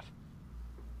I have.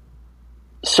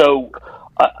 So,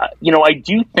 I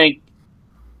do think,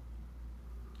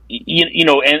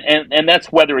 and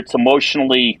that's whether it's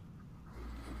emotionally.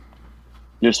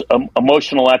 There's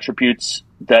emotional attributes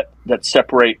that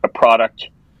separate a product,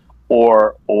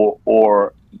 or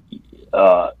more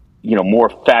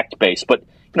fact based. But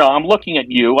I'm looking at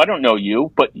you. I don't know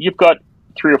you, but you've got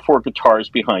 3 or 4 guitars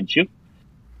behind you.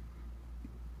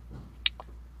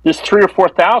 There's 3,000 or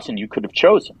 4,000 you could have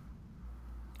chosen.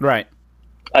 Right.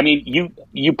 I mean,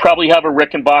 you probably have a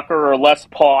Rickenbacker or a Les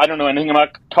Paul. I don't know anything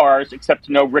about guitars except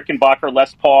to know Rickenbacker,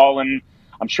 Les Paul, and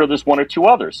I'm sure there's 1 or 2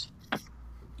 others.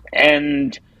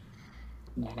 And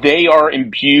they are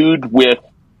imbued with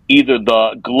either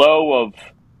the glow of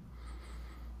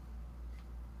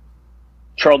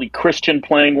Charlie Christian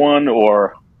playing one,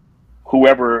 or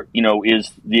whoever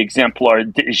is the exemplar,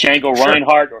 Django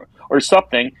Reinhardt or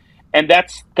something. And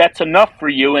that's enough for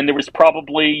you. And there was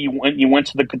probably, you went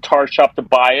to the guitar shop to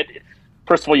buy it.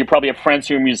 First of all, you probably have friends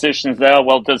who are musicians.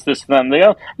 Does this and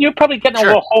that? You're probably getting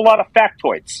a whole lot of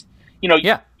factoids. You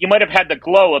might have had the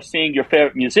glow of seeing your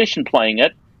favorite musician playing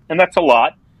it, and that's a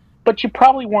lot. But you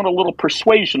probably want a little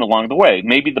persuasion along the way.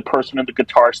 Maybe the person in the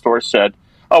guitar store said,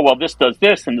 oh, well, this does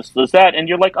this and this does that. And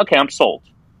you're like, okay, I'm sold.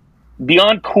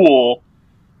 Beyond cool,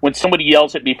 when somebody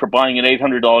yells at me for buying an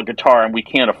 $800 guitar and we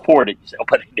can't afford it, you say, oh,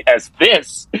 but it has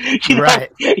this.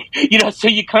 Right. So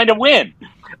you kind of win.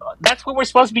 That's what we're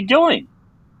supposed to be doing.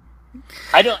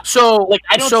 I don't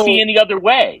see any other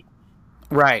way.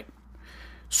 Right.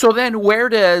 So then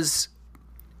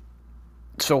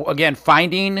again,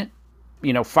 finding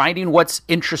what's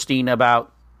interesting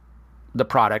about the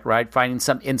product, right? Finding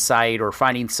some insight or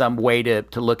finding some way to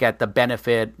look at the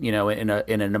benefit, in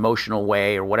an emotional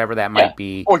way or whatever that might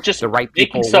be. Or just the right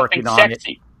making people working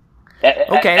sexy. on it.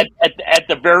 Okay. At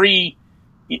the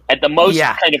most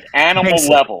kind of animal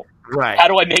level. Right. How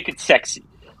do I make it sexy?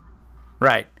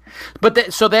 Right. But where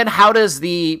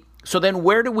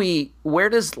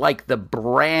does like the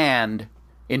brand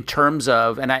in terms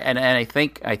of, and I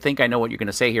think I know what you're going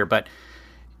to say here, but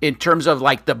in terms of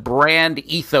like the brand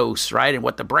ethos, right, and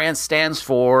what the brand stands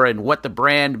for and what the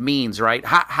brand means, right?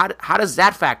 How does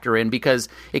that factor in? Because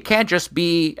it can't just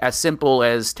be as simple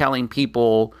as telling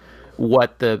people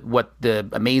what the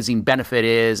amazing benefit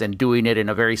is and doing it in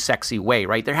a very sexy way,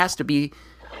 right? There has to be,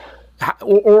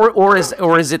 or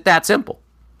is it that simple?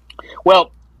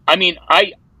 Well, I mean,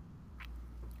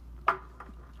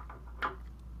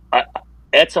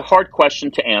 that's a hard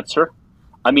question to answer.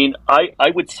 I mean, I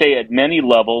would say at many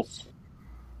levels,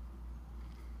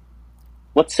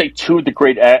 let's say 2 of the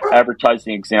great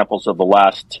advertising examples of the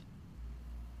last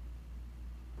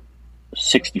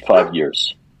 65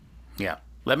 years. Yeah.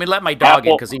 Let me let my dog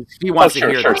in because he wants to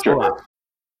hear this. Sure.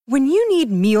 When you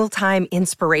need mealtime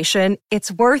inspiration,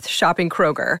 it's worth shopping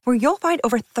Kroger, where you'll find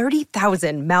over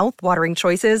 30,000 mouth-watering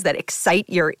choices that excite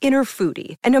your inner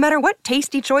foodie. And no matter what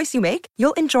tasty choice you make,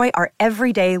 you'll enjoy our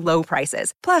everyday low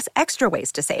prices, plus extra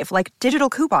ways to save, like digital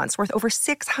coupons worth over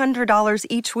 $600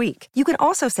 each week. You can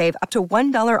also save up to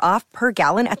 $1 off per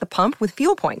gallon at the pump with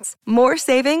fuel points. More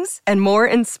savings and more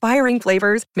inspiring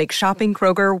flavors make shopping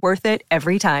Kroger worth it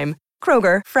every time.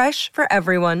 Kroger, fresh for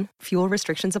everyone. Fuel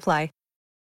restrictions apply.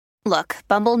 Look,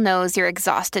 Bumble knows you're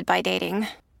exhausted by dating.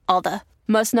 All the,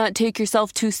 must not take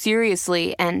yourself too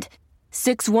seriously, and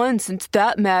 6'1" since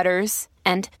that matters,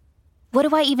 and what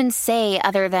do I even say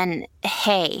other than,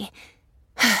 hey?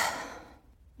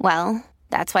 Well,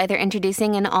 that's why they're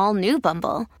introducing an all-new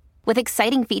Bumble, with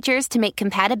exciting features to make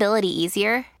compatibility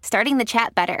easier, starting the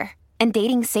chat better, and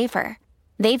dating safer.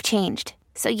 They've changed,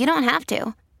 so you don't have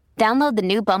to. Download the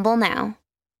new Bumble now.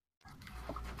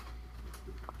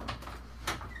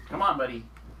 Come on, buddy.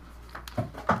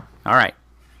 All right.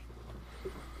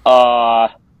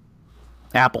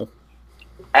 Apple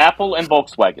and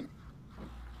Volkswagen.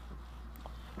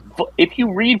 If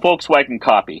you read Volkswagen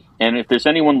copy, and if there's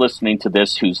anyone listening to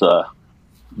this who's a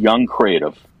young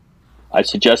creative, I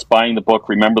suggest buying the book,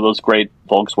 Remember Those Great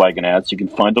Volkswagen Ads. You can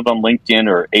find it on LinkedIn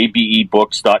or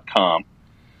abebooks.com,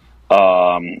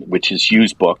 which is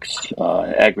used books,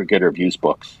 aggregator of used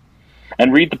books,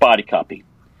 and read the body copy.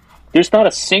 There's not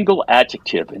a single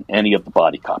adjective in any of the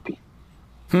body copy.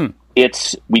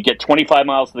 We get 25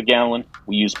 miles to the gallon.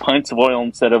 We use pints of oil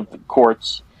instead of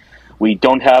quarts. We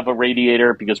don't have a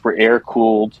radiator because we're air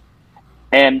cooled.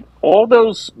 And all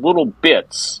those little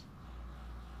bits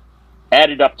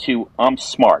added up to, I'm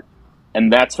smart.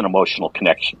 And that's an emotional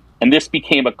connection. And this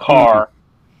became a car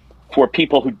for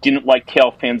people who didn't like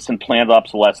tail fins and planned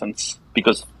obsolescence,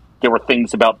 because there were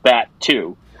things about that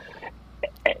too.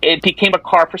 It became a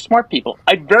car for smart people.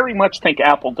 I very much think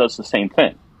Apple does the same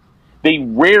thing. They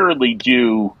rarely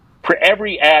do, for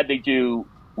every ad they do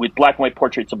with black and white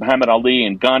portraits of Muhammad Ali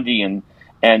and Gandhi and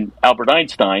Albert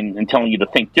Einstein and telling you to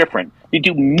think different, they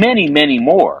do many, many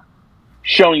more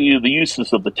showing you the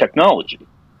uses of the technology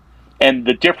and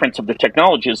the difference of the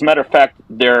technology. As a matter of fact,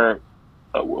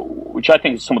 which I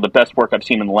think is some of the best work I've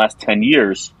seen in the last 10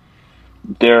 years,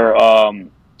 their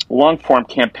long-form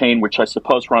campaign, which I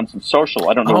suppose runs in social.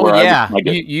 I don't know where I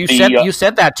you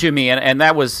said that to me, and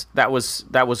that was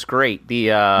great.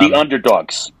 The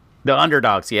underdogs. The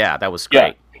underdogs, yeah, that was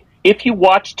great. Yeah. If you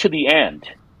watch to the end,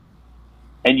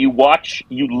 and you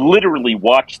literally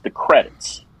watch the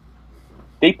credits,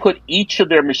 they put each of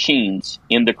their machines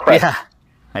in the credits. Yeah,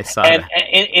 I saw that.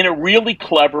 And in a really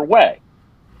clever way.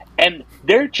 And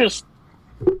they're just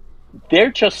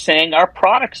saying our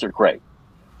products are great.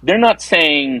 They're not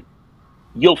saying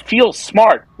you'll feel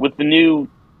smart with the new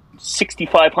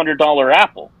 $6,500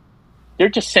 Apple. They're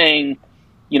just saying,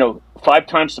 5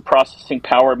 times the processing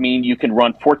power mean you can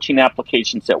run 14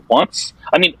 applications at once.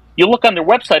 I mean, you look on their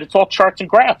website, it's all charts and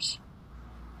graphs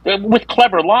with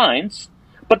clever lines,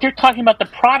 but they're talking about the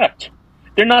product.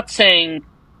 They're not saying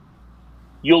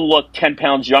you'll look 10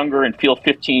 pounds younger and feel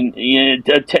 10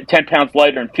 pounds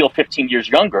lighter and feel 15 years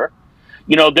younger.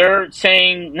 They're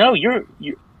saying, no, you're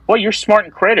smart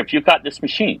and creative. You've got this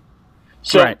machine.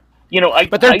 So, right.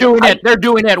 But they're doing it. They're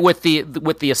doing it with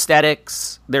the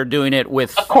aesthetics. They're doing it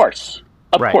with, of course.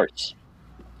 But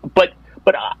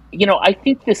I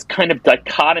think this kind of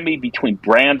dichotomy between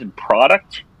brand and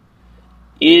product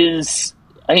is.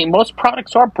 I mean, most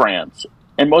products are brands,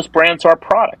 and most brands are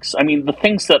products. I mean,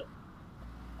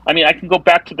 I can go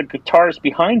back to the guitars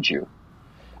behind you.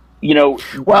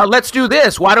 Well, let's do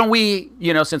this. Why don't we?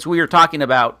 Since we were talking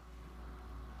about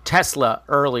Tesla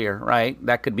earlier, right?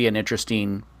 That could be an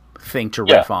interesting thing to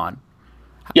riff on.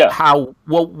 Yeah.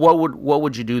 What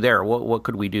would you do there? What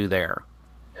could we do there?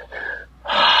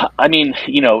 I mean,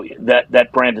 that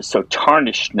brand is so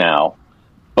tarnished now,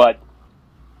 but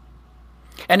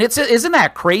isn't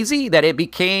that crazy that it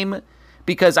became,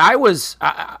 because I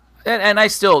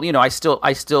still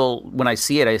when I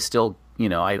see it, I still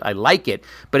I like it,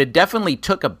 but it definitely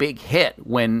took a big hit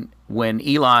when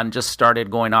Elon just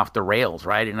started going off the rails,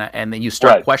 right? And then you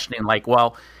start questioning, like,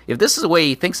 well, if this is the way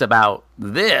he thinks about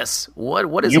this,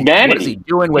 what is he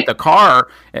doing with the car?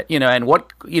 And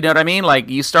what what I mean? Like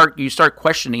you start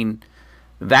questioning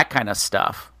that kind of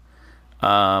stuff.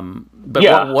 If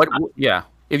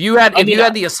you had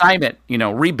the assignment,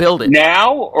 rebuild it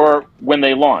now or when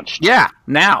they launched? Yeah,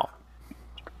 now.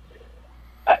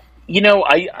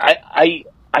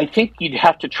 I think you'd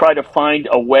have to try to find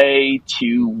a way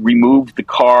to remove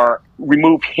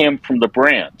him from the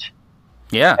brand.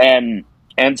 Yeah.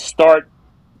 And start,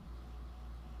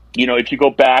 if you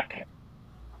go back,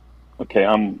 okay,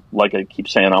 like I keep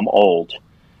saying, I'm old.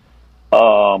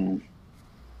 When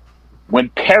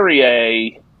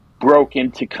Perrier broke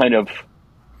into kind of,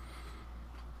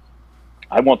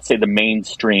 I won't say the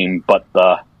mainstream, but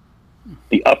the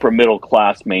upper middle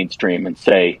class mainstream, and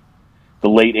say the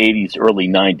late 80s, early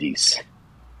 90s,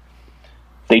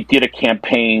 they did a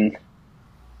campaign.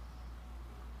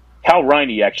 Hal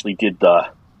Riney actually didn't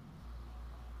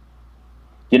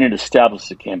establish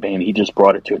the campaign. He just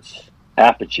brought it to its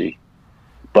apogee.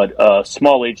 But a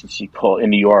small agency in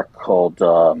New York called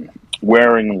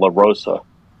Waring La Rosa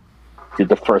did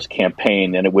the first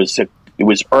campaign, and it was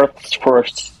Earth's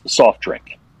first soft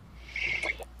drink.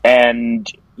 And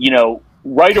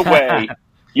right away,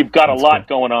 you've got a lot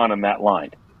going on in that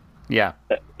line. Yeah,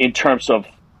 in terms of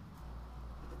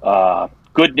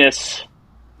goodness,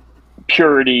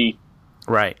 purity,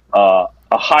 right, a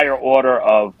higher order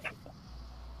of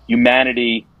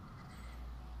humanity,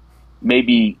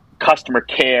 maybe customer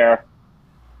care,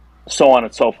 so on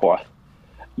and so forth.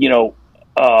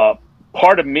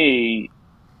 Part of me,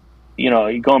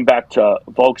 going back to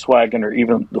Volkswagen or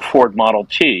even the Ford Model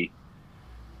T,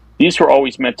 these were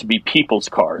always meant to be people's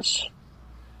cars.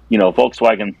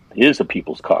 Volkswagen is a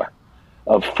people's car.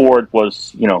 Ford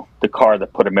was, the car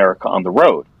that put America on the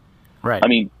road. Right. I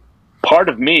mean, part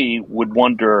of me would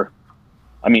wonder,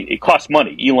 it costs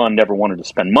money. Elon never wanted to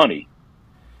spend money.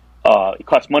 It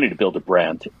costs money to build a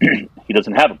brand. He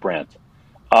doesn't have a brand.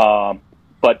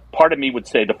 But part of me would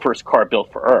say the first car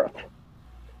built for Earth.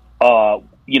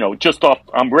 Just off,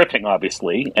 I'm riffing,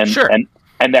 obviously, and sure.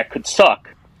 and that could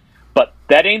suck. But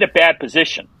that ain't a bad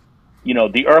position.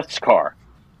 The Earth's car.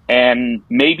 And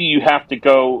maybe you have to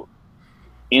go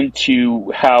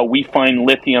into how we find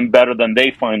lithium better than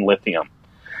they find lithium.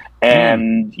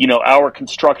 And, our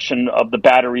construction of the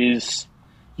batteries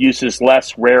uses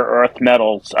less rare earth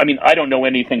metals. I don't know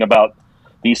anything about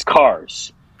these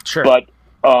cars. Sure. But,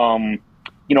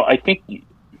 I think, he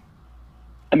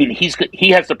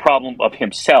has the problem of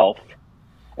himself,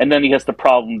 and then he has the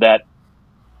problem that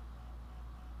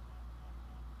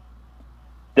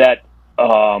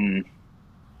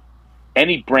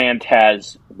any brand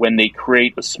has when they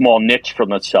create a small niche for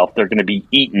themselves. They're going to be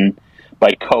eaten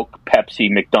by Coke,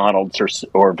 Pepsi, McDonald's,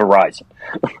 or Verizon,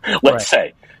 let's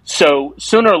say. So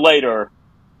sooner or later,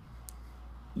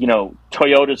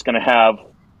 Toyota's going to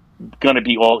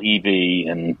be all EV,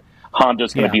 and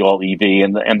Honda's going to be all EV,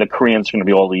 and the Koreans are going to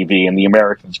be all EV, and the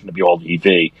Americans are going to be all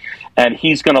EV, and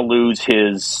he's going to lose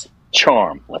his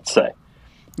charm, let's say.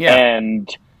 Yeah. And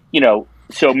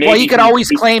so maybe he could always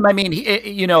claim.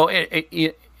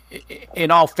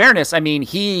 In all fairness,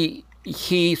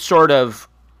 he sort of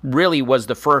really was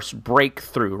the first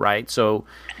breakthrough, right? So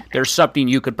there's something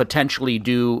you could potentially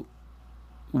do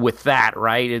with that,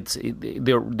 right? It's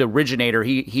the originator.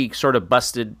 He sort of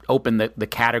busted open the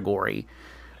category,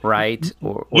 right?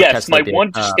 Or yes, Tesla my did.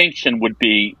 One distinction would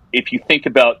be, if you think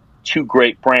about two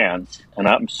great brands, and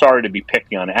I'm sorry to be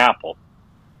picky on Apple.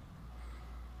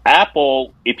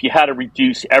 Apple, if you had to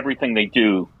reduce everything they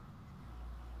do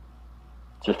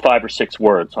to 5 or 6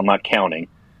 words, I'm not counting,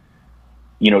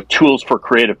 tools for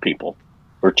creative people,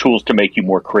 or tools to make you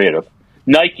more creative.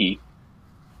 Nike,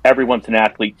 everyone's an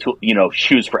athlete,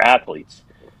 shoes for athletes.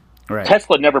 Right.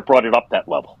 Tesla never brought it up that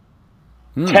level.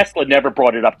 Tesla never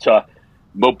brought it up to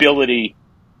mobility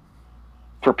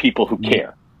for people who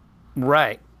care.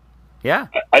 Right. Yeah.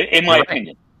 In my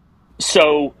opinion.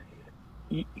 So,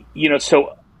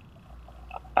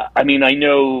 I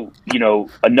know,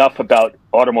 enough about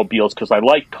automobiles because I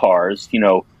like cars.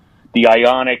 The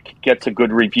Ioniq gets a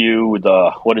good review.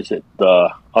 What is it?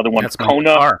 The other one,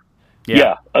 Kona.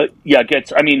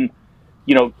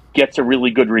 Gets a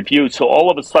really good review. So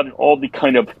all of a sudden, all the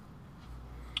kind of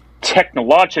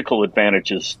technological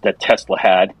advantages that Tesla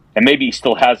had, and maybe he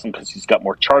still has them because he's got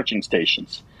more charging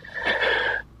stations,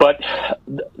 but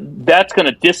that's going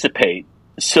to dissipate.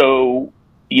 So,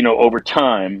 over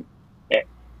time,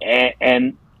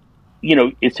 and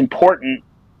it's important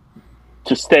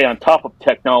to stay on top of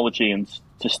technology and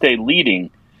to stay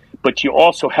leading, but you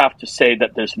also have to say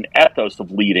that there's an ethos of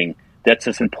leading that's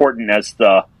as important as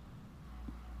the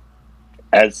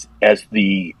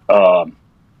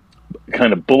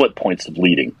kind of bullet points of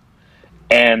leading.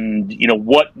 And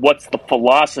what's the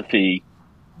philosophy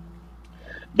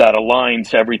that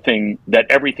aligns everything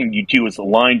you do is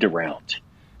aligned around?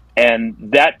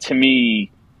 And that, to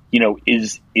me,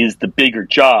 is the bigger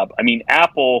job.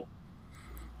 Apple,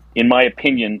 in my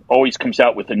opinion, always comes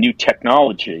out with a new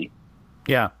technology.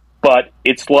 Yeah. But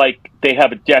it's like they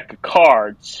have a deck of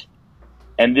cards,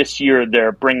 and this year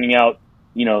they're bringing out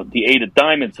the 8 of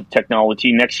diamonds of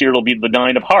technology. Next year it'll be the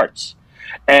 9 of hearts.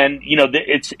 And,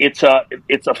 it's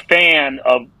a fan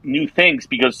of new things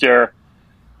because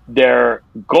their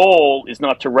goal is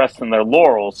not to rest on their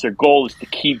laurels. Their goal is to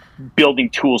keep building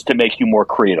tools to make you more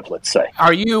creative, let's say.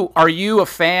 Are you a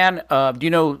fan of, do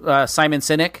you know Simon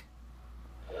Sinek?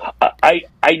 I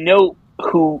know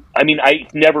who,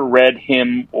 I've never read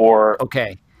him or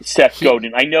Seth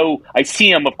Godin. I see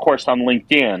him, of course, on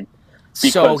LinkedIn.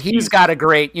 So he's got a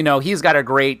great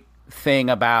thing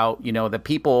about, the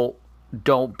people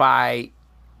don't buy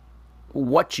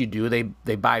what you do,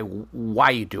 they buy why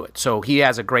you do it. So he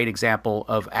has a great example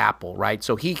of Apple, right?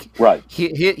 So he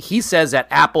says that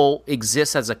Apple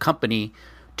exists as a company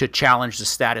to challenge the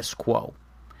status quo.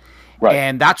 Right.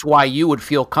 And that's why you would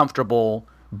feel comfortable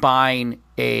buying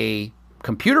a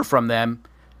computer from them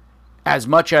as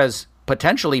much as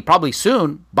potentially, probably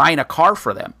soon, buying a car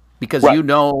for them, because you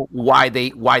know why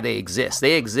they exist.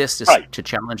 They exist to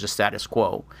challenge the status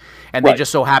quo. And they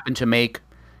just so happen to make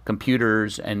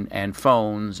computers and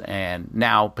phones and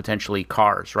now potentially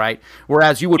cars, right?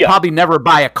 Whereas you would probably never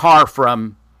buy a car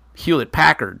from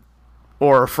Hewlett-Packard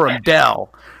or from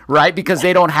Dell, right? Because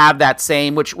they don't have that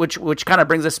same, which kind of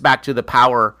brings us back to the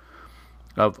power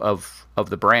of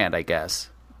the brand, I guess.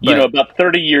 But, about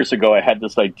 30 years ago, I had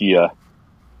this idea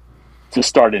to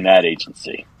start an ad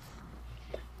agency.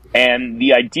 And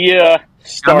the idea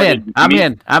started... I'm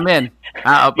in.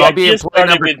 I'll be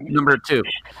employee number 2.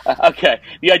 Okay.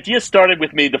 The idea started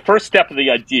with me. The first step of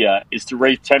the idea is to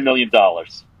raise $10 million.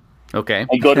 Okay.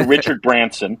 And go to Richard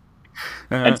Branson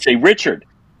and say, Richard,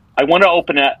 I want to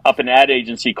open up an ad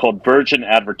agency called Virgin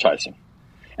Advertising.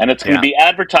 And it's going to be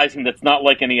advertising that's not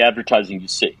like any advertising you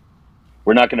see.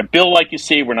 We're not going to bill like you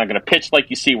see. We're not going to pitch like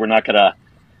you see. We're not going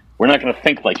to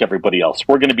think like everybody else.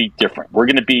 We're going to be different. We're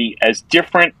going to be as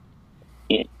different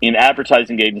in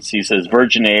advertising agencies as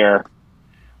Virgin Air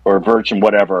or Virgin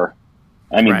whatever.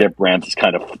 Their brand is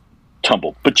kind of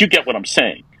tumbled. But you get what I'm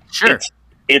saying. Sure.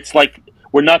 It's like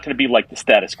we're not going to be like the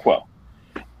status quo.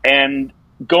 And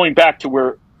going back to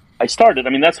where I started,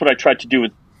 that's what I tried to do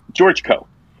with George Co.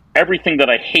 Everything that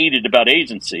I hated about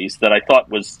agencies that I thought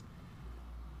was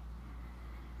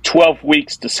 12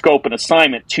 weeks to scope an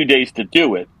assignment, 2 days to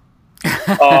do it.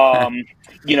 I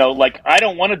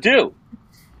don't want to do.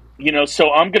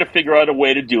 So I'm going to figure out a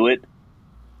way to do it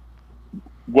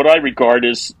what I regard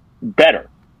as better.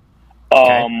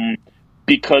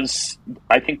 Because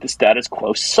I think the status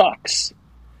quo sucks.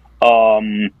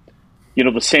 The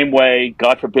same way,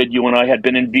 God forbid, you and I had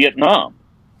been in Vietnam.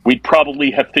 We'd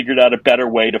probably have figured out a better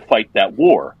way to fight that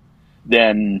war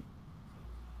than,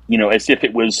 as if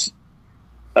it was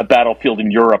a battlefield in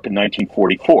Europe in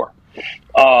 1944.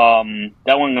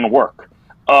 That wasn't going to work.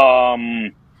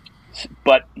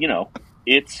 But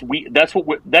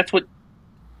that's what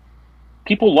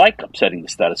people like, upsetting the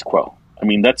status quo.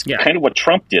 That's kind of what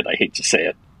Trump did. I hate to say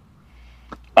it.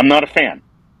 I'm not a fan,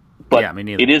 but me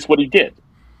neither. It is what he did.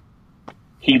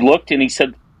 He looked and he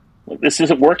said, "This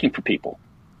isn't working for people.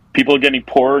 People are getting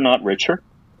poorer, not richer.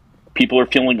 People are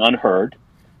feeling unheard.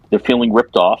 They're feeling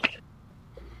ripped off.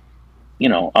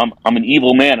 I'm an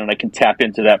evil man, and I can tap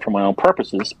into that for my own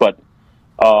purposes." But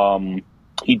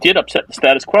he did upset the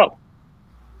status quo,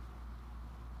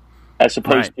 as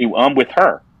opposed to I'm with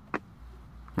her.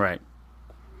 Right.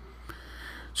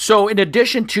 So in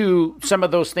addition to some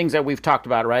of those things that we've talked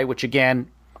about, right, which again,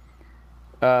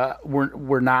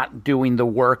 we're not doing the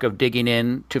work of digging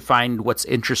in to find what's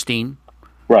interesting,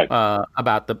 right,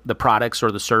 about the products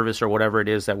or the service or whatever it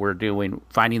is that we're doing,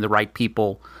 finding the right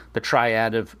people, the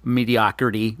triad of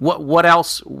mediocrity. What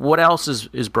else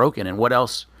is broken, and what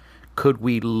else could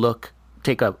we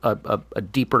take a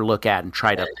deeper look at and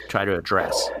try to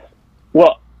address?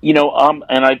 Well,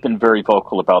 and I've been very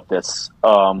vocal about this.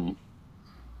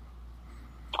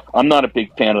 I'm not a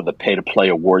big fan of the pay-to-play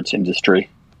awards industry.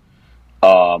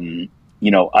 I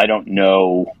don't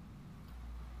know.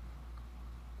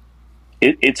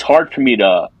 It's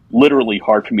literally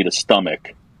hard for me to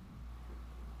stomach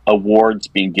awards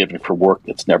being given for work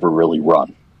that's never really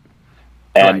run.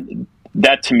 And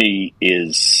that to me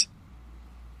is,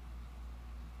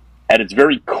 at its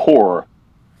very core,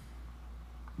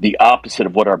 the opposite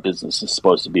of what our business is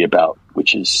supposed to be about,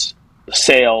 which is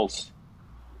sales.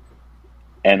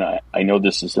 And I know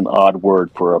this is an odd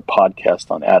word for a podcast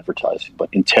on advertising, but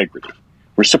integrity.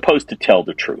 We're supposed to tell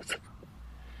the truth.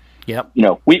 Yep.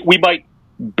 We might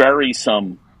bury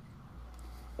some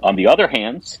on the other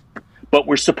hands, but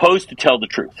we're supposed to tell the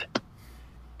truth.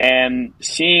 And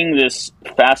seeing this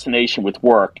fascination with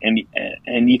work, and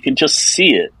you can just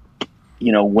see it,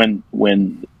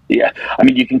 when Yeah, I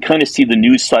mean, you can kind of see the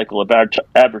news cycle of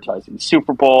advertising.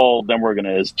 Super Bowl, then we're going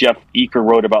to, as Jeff Eaker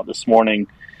wrote about this morning,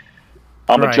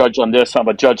 I'm a judge on this, I'm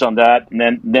a judge on that,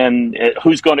 and then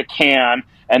who's going to Cannes,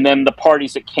 and then the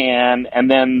parties at Cannes,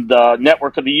 and then the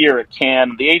network of the year at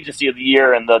Cannes, the agency of the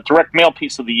year, and the direct mail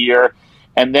piece of the year,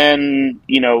 and then,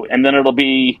 and then it'll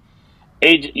be,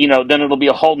 then it'll be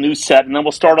a whole new set, and then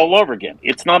we'll start all over again.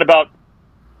 It's not about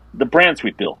the brands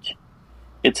we built.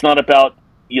 It's not about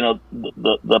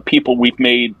the people we've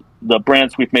made, the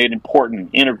brands we've made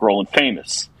important, integral, and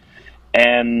famous.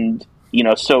 And,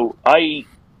 so I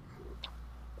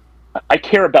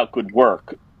care about good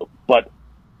work, but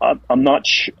I'm not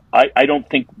sure. I don't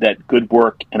think that good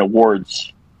work and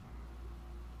awards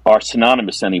are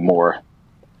synonymous anymore.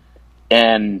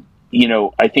 And,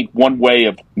 I think one way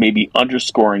of maybe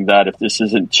underscoring that, if this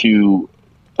isn't too,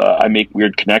 I make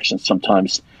weird connections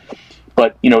sometimes,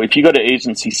 but, if you go to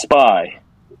Agency Spy,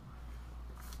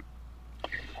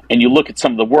 and you look at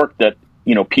some of the work that,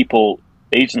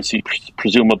 agency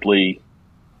presumably,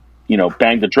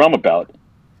 bang the drum about,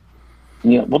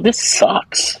 well, this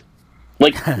sucks.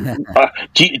 Like, are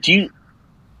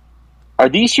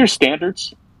these your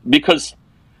standards? Because,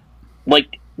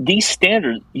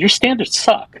 your standards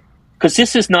suck. Because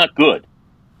this is not good.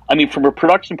 I mean, from a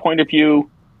production point of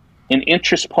view, an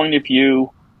interest point of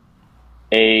view,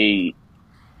 a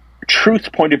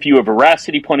truth point of view, a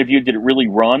veracity point of view, did it really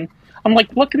run? I'm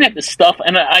looking at this stuff,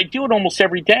 and I do it almost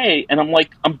every day, and I'm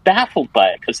baffled by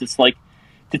it, because it's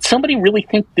did somebody really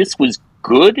think this was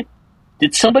good?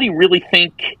 Did somebody really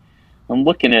think?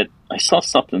 I saw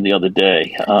something the other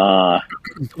day.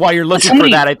 While you're looking for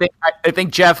that, I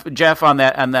think Jeff on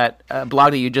that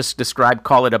blog that you just described,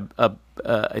 call it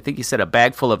I think he said a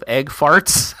bag full of egg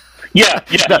farts. Yeah.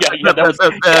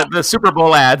 The Super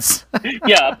Bowl ads.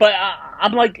 Yeah, but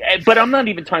but I'm not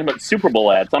even talking about Super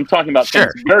Bowl ads. I'm talking about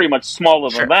things very much smaller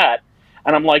than that.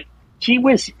 And I'm like, gee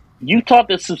whiz, you thought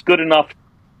this was good enough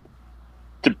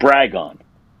to brag on.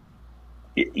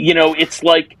 It's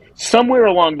like somewhere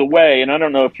along the way, and I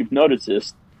don't know if you've noticed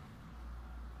this,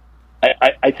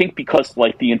 I think because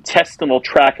the intestinal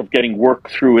tract of getting work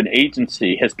through an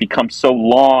agency has become so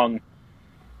long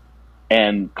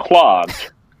and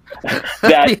clogged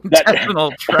that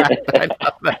intestinal tract. I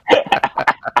love that.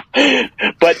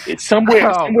 But it's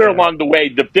somewhere along the way,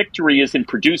 the victory is in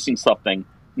producing something,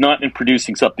 not in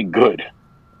producing something good.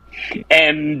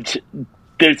 And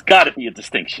there's got to be a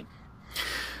distinction.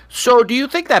 So do you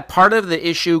think that part of the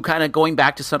issue, kind of going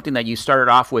back to something that you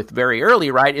started off with very early,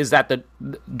 right, is that the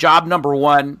job number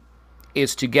one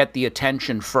is to get the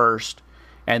attention first,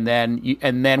 and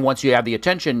then once you have the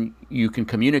attention, you can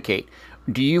communicate.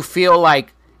 Do you feel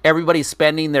like everybody's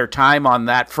spending their time on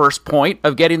that first point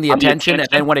of getting the attention, and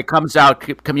then when it comes out,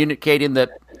 communicating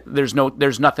that there's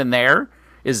nothing there?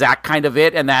 Is that kind of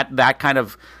it? And that kind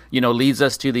of leads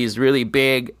us to these really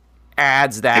big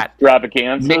ads that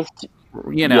extravaganzas.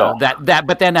 That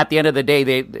but then at the end of the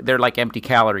day they're like empty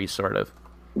calories, sort of.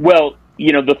 Well,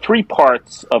 the three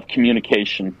parts of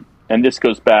communication, and this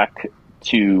goes back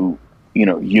to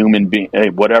human being,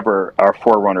 whatever our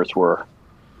forerunners were,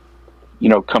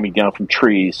 coming down from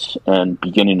trees and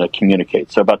beginning to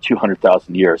communicate. So about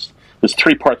 200,000 years. There's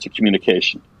three parts of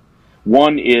communication.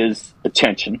 One is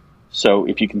attention. So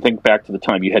if you can think back to the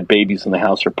time you had babies in the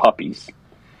house or puppies,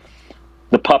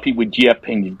 the puppy would yip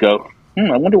and you'd go,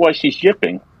 I wonder why she's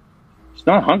yipping. She's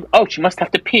not hungry. Oh, she must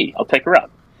have to pee. I'll take her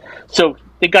out. So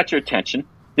they got your attention.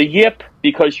 The yip,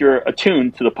 because you're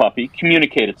attuned to the puppy,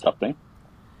 communicated something.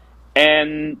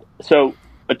 And so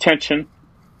attention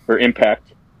or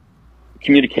impact,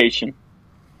 communication,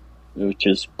 which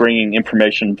is bringing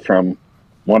information from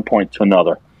one point to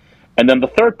another. And then the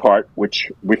third part, which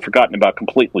we've forgotten about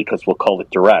completely because we'll call it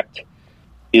direct,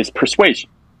 is persuasion,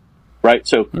 right?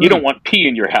 So you don't want pee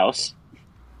in your house,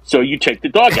 so you take the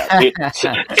dog out.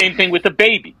 Same thing with a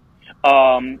baby.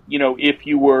 If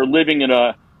you were living in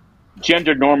a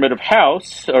gender normative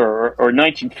house or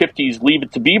 1950s Leave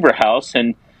It to Beaver house,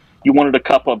 and you wanted a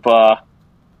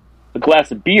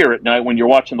glass of beer at night when you're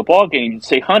watching the ball game, you'd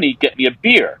say, honey, get me a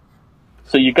beer.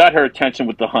 So you got her attention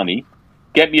with the honey.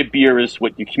 Get me a beer is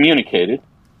what you communicated,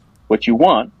 what you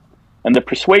want. And the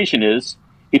persuasion is,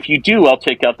 if you do, I'll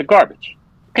take out the garbage.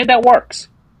 Okay, that works.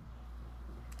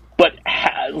 But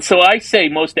so I say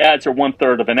most ads are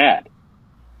 1/3 of an ad.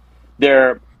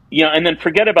 They're, and then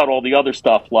forget about all the other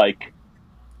stuff like,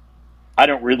 I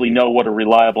don't really know what a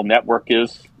reliable network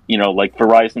is. Like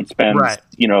Verizon spends,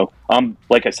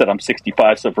 like I said, I'm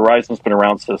 65, so Verizon's been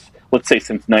around since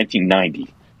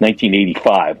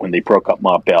 1985, when they broke up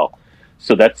Ma Bell.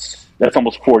 So that's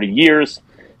almost 40 years.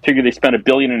 Figure they spend $1.5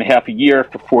 billion a year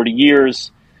for 40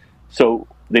 years. So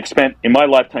they've spent, in my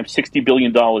lifetime, $60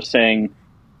 billion saying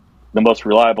the most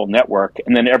reliable network,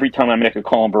 and then every time I make a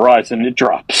call on Verizon, it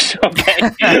drops.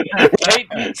 Okay,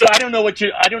 right? So I don't know what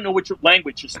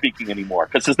language you're speaking anymore,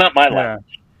 because it's not my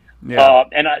language. Yeah.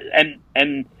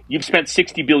 And you've spent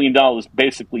 $60 billion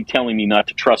basically telling me not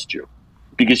to trust you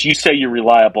because you say you're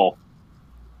reliable.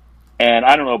 And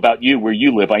I don't know about you, where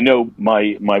you live. I know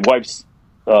my wife's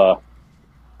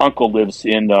uncle lives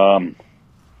in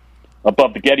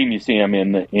above the Getty Museum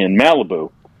in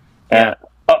Malibu. Yeah.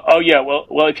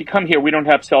 Well, if you come here, we don't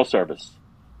have cell service.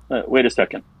 Wait a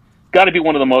second. Got to be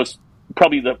one of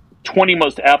probably the 20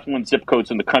 most affluent zip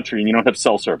codes in the country, and you don't have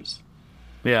cell service.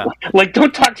 Yeah. Like,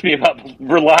 don't talk to me about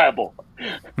reliable.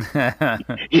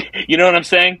 You know what I'm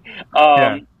saying?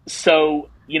 So,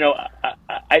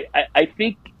 I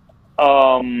think,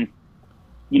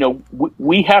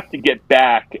 we have to get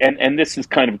back, and this is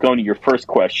kind of going to your first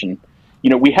question.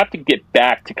 We have to get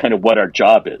back to kind of what our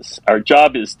job is. Our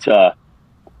job is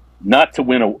not to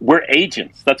win we're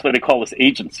agents. That's why they call us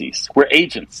agencies. We're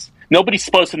agents. Nobody's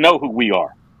supposed to know who we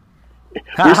are.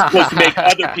 We're supposed to make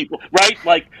other people, right?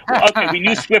 Like, okay, we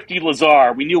knew Swifty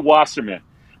Lazar, we knew Wasserman,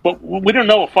 but we don't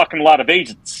know a fucking lot of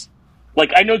agents.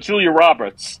 Like, I know Julia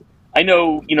Roberts. I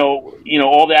know,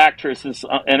 all the actresses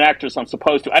and actors I'm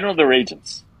supposed to. I don't know their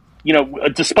agents.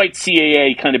 Despite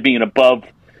CAA kind of being above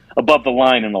the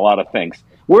line in a lot of things.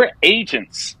 We're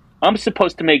agents. I'm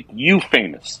supposed to make you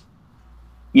famous,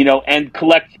 and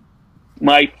collect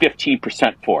my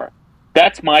 15% for it.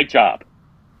 That's my job.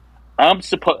 I'm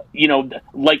supposed,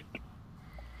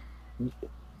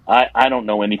 I don't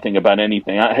know anything about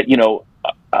anything. I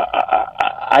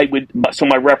would, so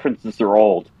my references are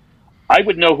old. I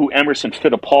would know who Emerson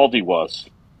Fittipaldi was.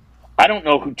 I don't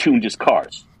know who tuned his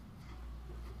cars.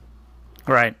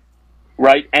 Right.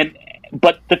 Right.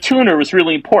 But the tuner is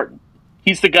really important.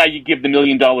 He's the guy you give the $1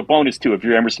 million bonus to if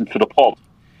you're Emerson Fittipaldi.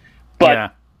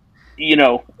 But, he's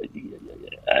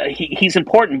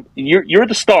important. You're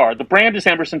the star. The brand is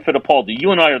Emerson Fittipaldi.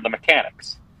 You and I are the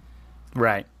mechanics.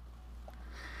 Right.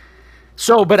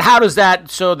 So, but how does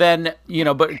that, so then,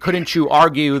 but couldn't you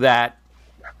argue that,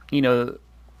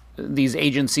 these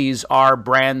agencies are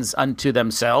brands unto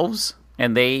themselves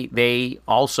and they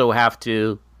also have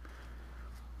to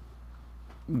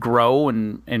grow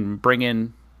and bring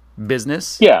in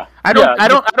business? Yeah. I don't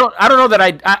know that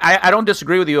I don't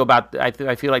disagree with you about,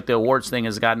 I feel like the awards thing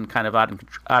has gotten kind of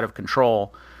out of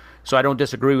control. So I don't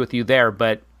disagree with you there,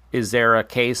 but is there a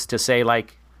case to say,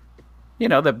 like,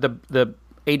 the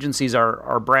agencies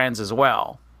are brands as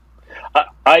well?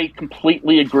 I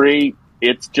completely agree.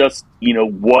 It's just,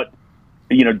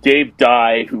 Dave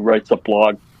Dye, who writes a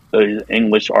blog,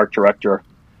 English art director,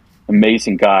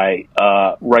 amazing guy,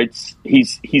 writes,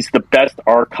 he's the best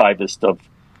archivist of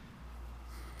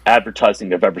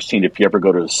advertising I've ever seen. If you ever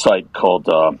go to his site called,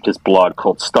 his blog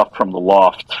called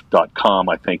stuffromtheloft.com,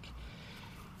 I think.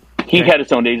 He had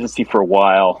his own agency for a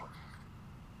while,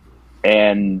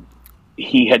 and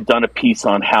he had done a piece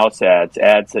on house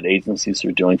ads that agencies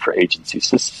are doing for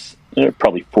agencies. They're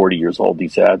probably 40 years old,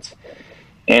 these ads.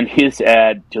 And his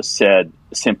ad just said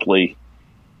simply,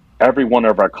 every one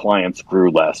of our clients grew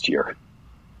last year.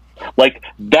 Like,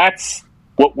 that's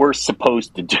what we're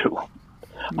supposed to do.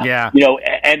 Yeah.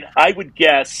 And I would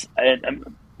guess,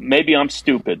 and maybe I'm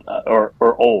stupid or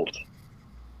old,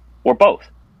 or both.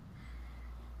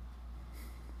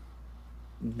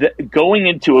 Going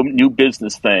into a new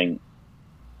business thing,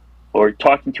 or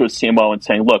talking to a CMO and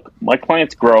saying, look, my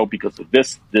clients grow because of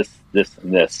this, this, this,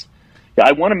 and this. Yeah,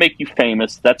 I want to make you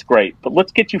famous. That's great. But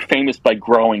let's get you famous by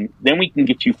growing. Then we can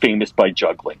get you famous by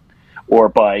juggling, or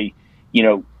by,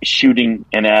 shooting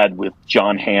an ad with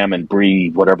John Hamm and Brie,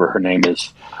 whatever her name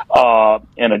is,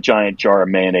 and a giant jar of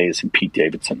mayonnaise and Pete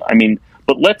Davidson. I mean,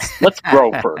 but let's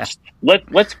grow first.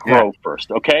 Let's grow first.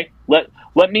 Okay. Let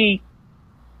me,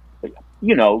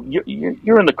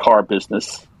 you're in the car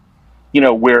business,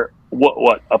 where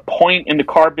what a point in the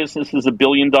car business is $1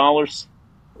 billion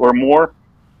or more.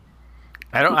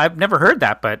 I've never heard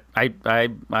that, but I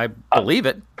believe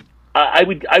it. I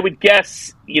would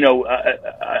guess,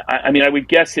 I would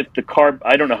guess if the car,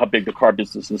 I don't know how big the car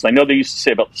business is. I know they used to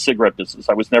say about the cigarette business.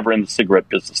 I was never in the cigarette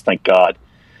business, thank God.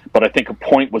 But I think a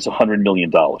point was $100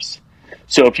 million.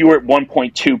 So if you were at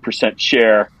 1.2%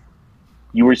 share,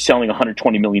 you were selling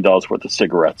 $120 million worth of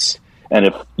cigarettes. And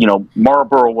if,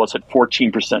 Marlboro was at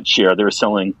 14% share, they were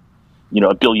selling,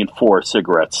 $1.4 billion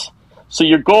cigarettes. So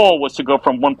your goal was to go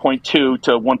from 1.2 to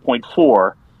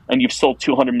 1.4, and you've sold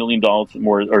 $200 million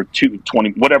more, or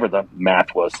 220, whatever the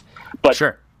math was. But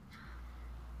sure.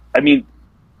 I mean,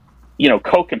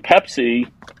 Coke and Pepsi,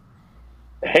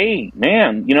 hey,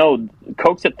 man,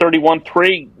 Coke's at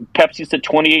 31.3, Pepsi's at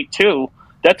 28.2.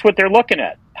 That's what they're looking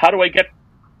at. How do I get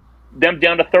them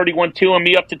down to 31.2 and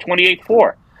me up to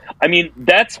 28.4? I mean,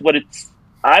 that's what it's.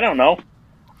 I don't know.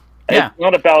 Yeah. It's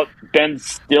not about Ben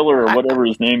Stiller or whatever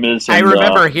his name is. And, I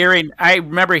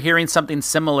remember hearing something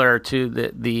similar to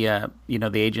the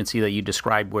agency that you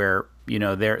described, where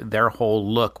their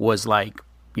whole look was like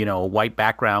a white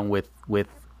background with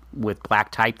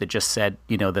black type that just said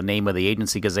the name of the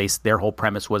agency, because their whole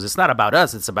premise was, it's not about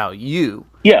us, it's about you.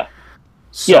 Yeah.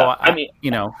 So yeah.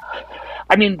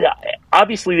 I mean,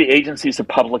 obviously the agencies are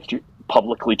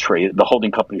publicly traded. The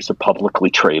holding companies are publicly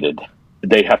traded.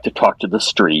 They have to talk to the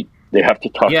street. They have to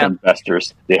talk to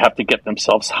investors. They have to get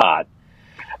themselves hot.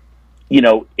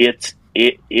 It's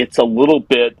a little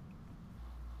bit,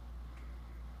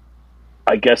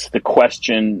 I guess, the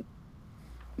question.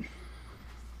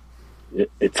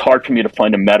 It's hard for me to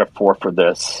find a metaphor for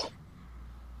this,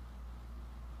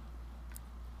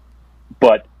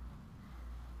 but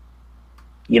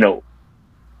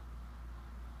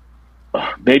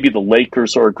maybe the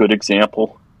Lakers are a good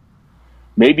example.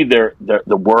 Maybe the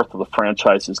worth of the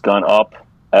franchise has gone up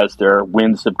as their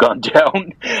wins have gone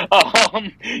down.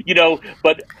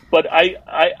 But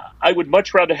I would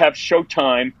much rather have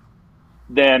Showtime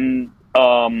than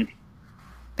the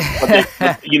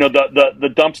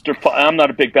dumpster. I'm not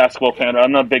a big basketball fan.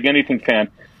 I'm not a big anything fan.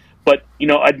 But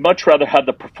I'd much rather have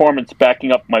the performance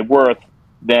backing up my worth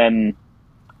than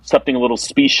something a little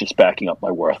specious backing up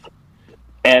my worth.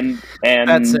 And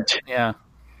that's it. Yeah.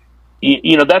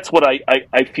 That's what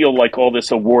I feel like all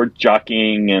this award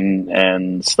jockeying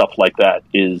and stuff like that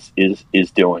is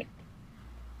doing.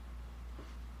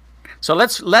 So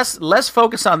let's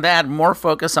focus on that. More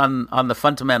focus on the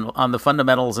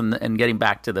fundamentals and getting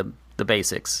back to the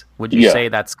basics. Would you say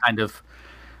that's kind of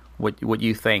what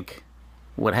you think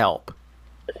would help?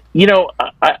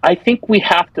 I think we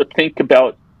have to think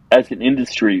about, as an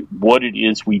industry, what it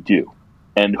is we do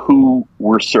and who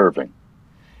we're serving.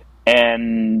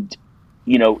 And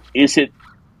is it?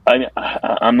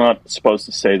 I'm not supposed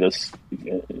to say this.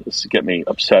 This will get me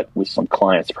upset with some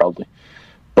clients probably.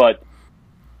 But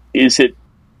is it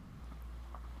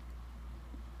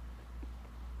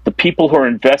the people who are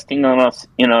investing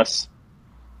in us,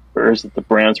 or is it the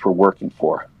brands we're working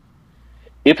for?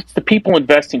 If it's the people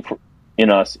investing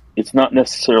in us, it's not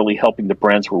necessarily helping the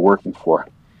brands we're working for.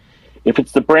 If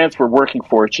it's the brands we're working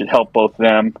for, it should help both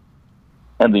them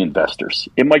and the investors.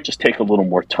 It might just take a little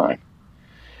more time.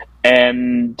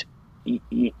 And,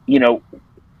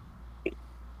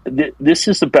 this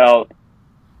is about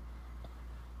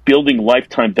building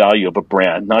lifetime value of a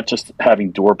brand, not just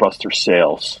having doorbuster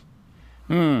sales,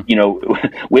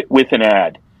 with an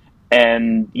ad.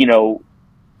 And,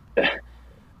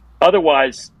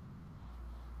 otherwise,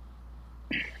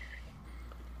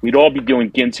 we'd all be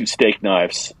doing Ginsu steak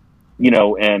knives,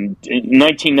 and in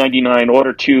 1999,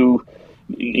 order two,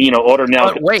 order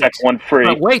now, get one free.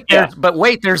 But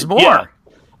wait, there's more.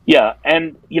 Yeah.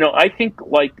 And, I think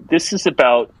this is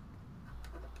about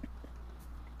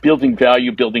building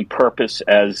value, building purpose,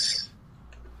 as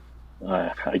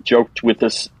I joked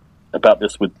about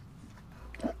this with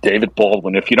David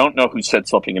Baldwin. If you don't know who said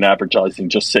something in advertising,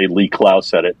 just say Lee Clow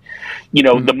said it.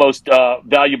 The most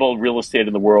valuable real estate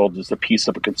in the world is a piece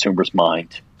of a consumer's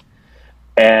mind.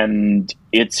 And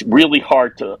it's really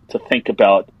hard to think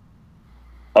about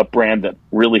a brand that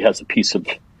really owns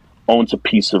a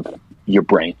piece of your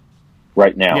brain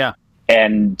right now. Yeah.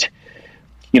 And,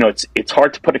 it's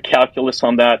hard to put a calculus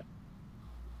on that.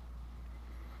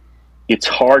 It's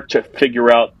hard to figure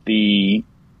out the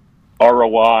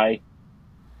ROI,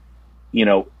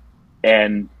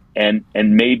 and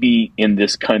maybe in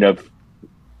this kind of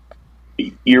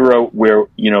era where,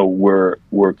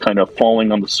 we're kind of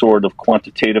falling on the sword of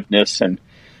quantitativeness and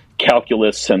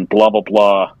calculus and blah, blah,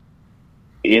 blah.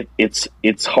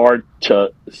 It's hard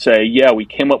to say, yeah, we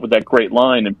came up with that great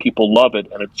line and people love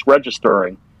it and it's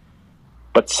registering,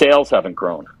 but sales haven't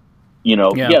grown.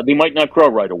 Yeah, they might not grow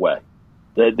right away.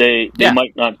 They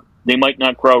might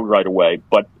not grow right away,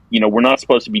 but we're not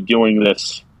supposed to be doing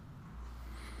this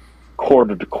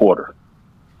quarter to quarter.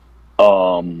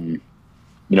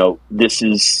 This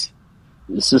is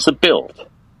a build.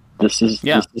 This is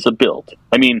a build.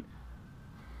 I mean,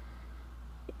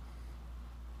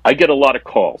 I get a lot of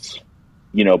calls,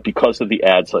 because of the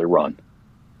ads I run.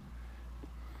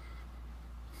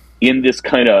 In this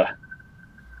kind of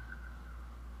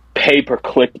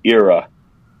pay-per-click era,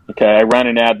 okay, I ran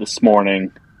an ad this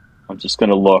morning. I'm just going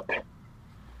to look.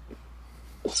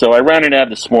 So I ran an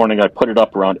ad this morning. I put it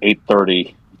up around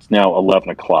 8:30. It's now 11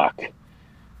 o'clock.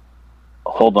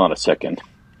 Hold on a second.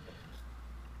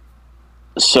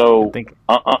 So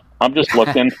I'm just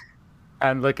looking.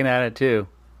 I'm looking at it too.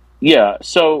 Yeah.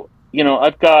 So,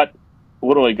 I've got,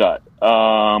 what do I got?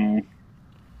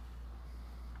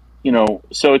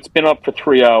 So it's been up for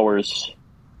 3 hours.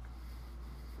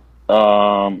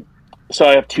 So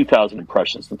I have 2,000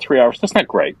 impressions in 3 hours. That's not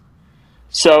great.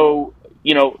 So,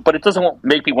 but it doesn't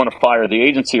make me want to fire the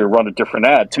agency or run a different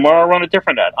ad. Tomorrow I'll run a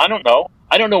different ad. I don't know.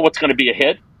 I don't know what's going to be a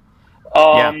hit.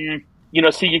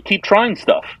 So you keep trying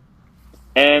stuff.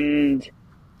 And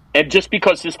just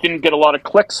because this didn't get a lot of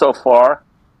clicks so far,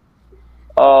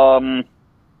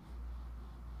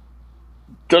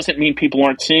 doesn't mean people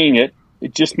aren't seeing it.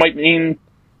 It just might mean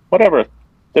whatever.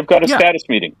 They've got a status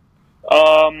meeting.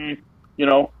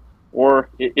 Or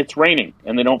it's raining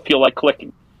and they don't feel like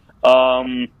clicking.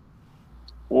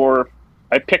 Or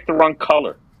I picked the wrong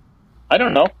color. I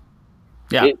don't know.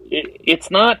 Yeah.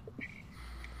 It's not,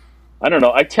 I don't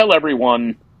know. I tell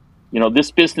everyone,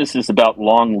 this business is about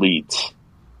long leads.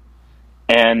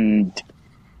 And,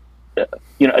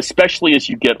 especially as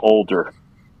you get older,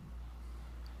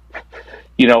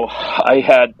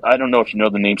 I don't know if you know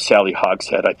the name Sally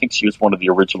Hogshead. I think she was one of the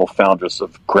original founders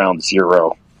of Ground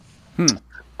Zero.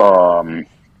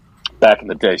 Back in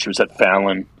the day, she was at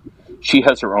Fallon. She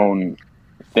has her own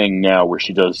thing now where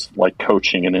she does like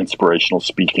coaching and inspirational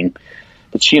speaking.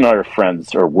 But she and I are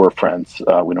friends, or were friends.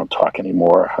 We don't talk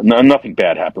anymore. Nothing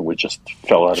bad happened. We just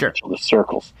fell out of each other's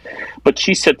circles. But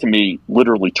she said to me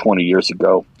literally 20 years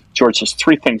ago, George, there's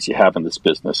 3 things you have in this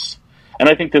business. And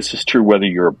I think this is true whether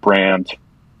you're a brand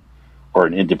or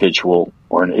an individual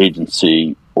or an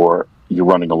agency or you're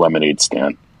running a lemonade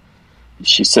stand.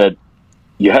 She said,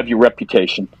 you have your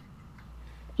reputation,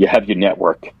 you have your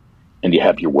network, and you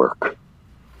have your work.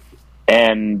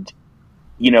 And,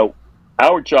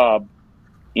 our job,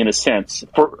 in a sense,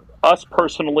 for us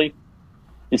personally,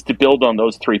 is to build on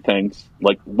those 3 things.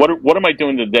 Like, what am I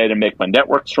doing today to make my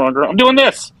network stronger? I'm doing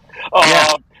this.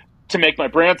 To make my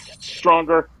brand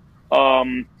stronger,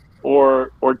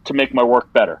 or to make my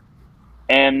work better.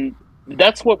 And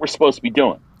that's what we're supposed to be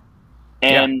doing.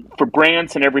 And for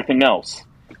brands and everything else.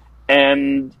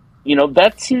 And,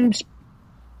 that seems,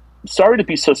 sorry to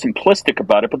be so simplistic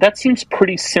about it, but that seems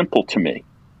pretty simple to me.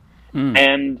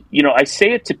 And, I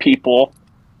say it to people,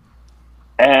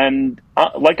 and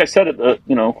like I said, a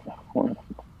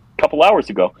couple hours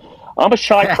ago, I'm a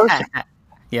shy person.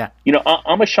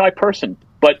 I'm a shy person,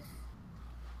 but,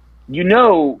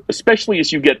 especially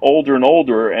as you get older and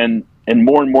older and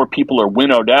more people are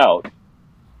winnowed out,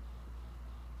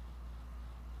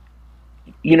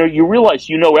 you realize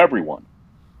everyone.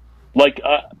 Like,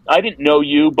 I didn't know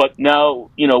you, but now,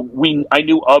 I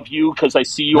knew of you because I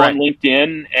see you on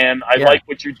LinkedIn and I like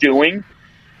what you're doing.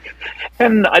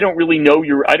 And I don't really know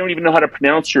I don't even know how to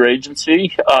pronounce your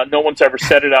agency. No one's ever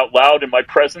said it out loud in my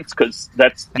presence because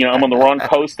that's, I'm on the wrong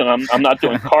coast and I'm not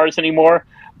doing cars anymore.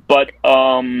 But,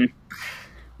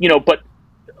 but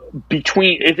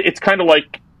between, it's kind of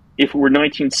like if it were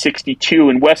 1962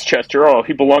 in Westchester,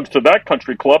 he belongs to that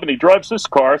country club and he drives this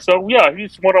car. So yeah,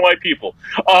 he's one of my people.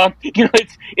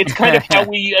 It's kind of how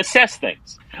we assess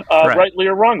things, rightly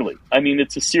or wrongly. I mean,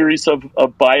 it's a series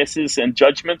of biases and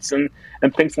judgments and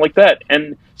things like that.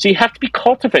 And so you have to be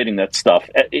cultivating that stuff,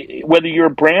 whether you're a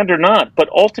brand or not, but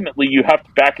ultimately you have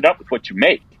to back it up with what you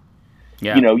make.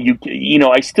 Yeah.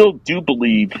 I still do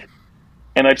believe,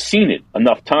 and I've seen it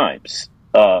enough times,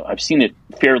 I've seen it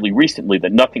fairly recently,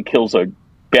 that nothing kills a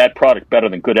bad product better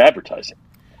than good advertising.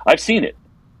 I've seen it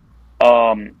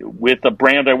with a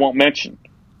brand I won't mention,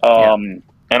 and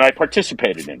I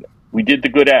participated in it. We did the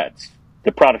good ads.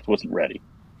 The product wasn't ready.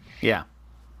 Yeah.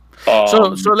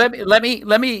 So let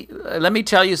me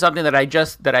tell you something that I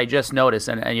just noticed,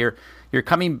 and you're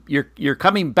coming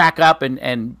back up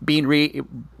and being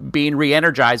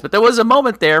re-energized. But there was a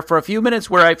moment there for a few minutes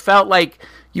where I felt like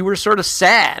you were sort of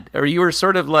sad, or you were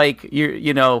sort of like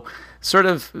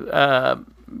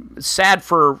sad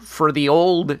for the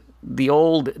old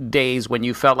days when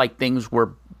you felt like things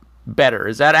were better.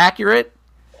 Is that accurate?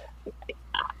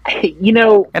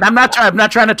 And I'm not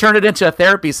trying to turn it into a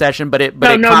therapy session, but it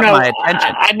caught my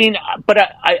attention. I mean, but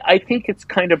I think it's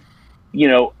kind of,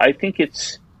 I think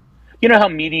it's, how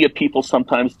media people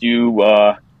sometimes do,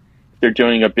 they're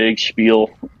doing a big spiel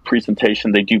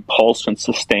presentation, they do pulse and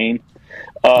sustain.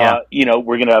 We're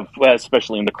going to have,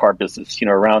 especially in the car business,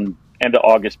 around end of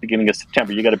August, beginning of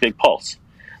September, you got a big pulse.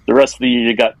 The rest of the year,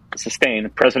 you got sustain.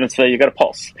 President's Day, you got a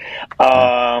pulse.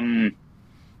 I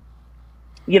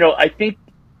think,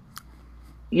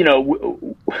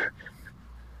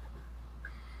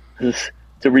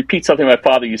 to repeat something my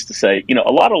father used to say,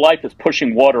 a lot of life is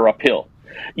pushing water uphill.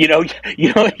 You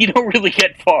don't really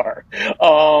get far,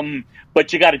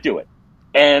 but you got to do it.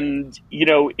 And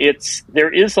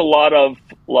there is a lot of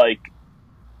like,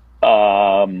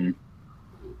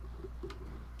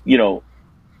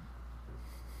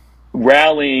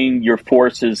 rallying your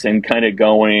forces and kind of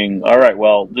going, all right,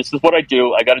 well, this is what I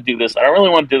do. I got to do this. I don't really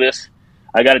want to do this.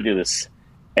 I got to do this.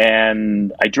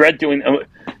 And I dread doing.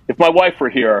 If my wife were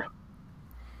here,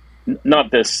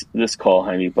 not this call,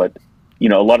 honey, but a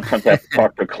lot of times I have to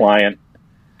talk to a client,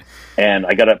 and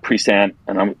I got to present,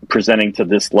 and I'm presenting to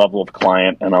this level of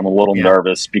client, and I'm a little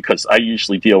nervous because I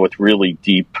usually deal with really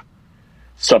deep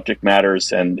subject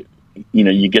matters, and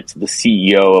you get to the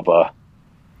CEO of a $1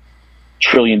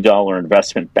 trillion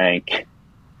investment bank,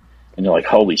 and you're like,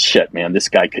 holy shit, man, this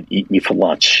guy could eat me for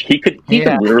lunch. He could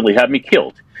literally have me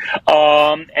killed.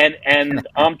 And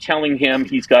I'm telling him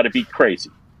he's got to be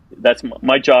crazy. That's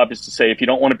my job, is to say, if you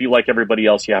don't want to be like everybody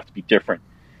else, you have to be different.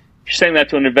 If you're saying that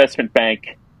to an investment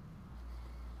bank,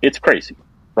 it's crazy,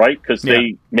 right? Because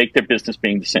they make their business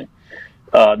being the same.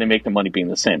 They make their money being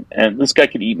the same. And this guy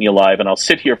could eat me alive, and I'll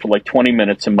sit here for like 20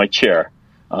 minutes in my chair.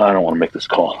 I don't want to make this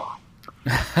call.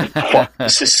 Fuck,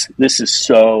 this is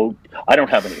so. I don't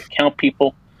have any account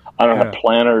people. I don't have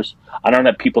planners. I don't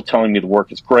have people telling me the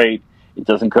work is great. It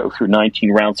doesn't go through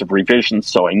 19 rounds of revisions,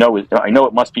 so I know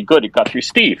it must be good. It got through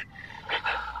Steve.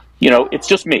 It's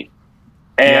just me,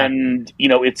 and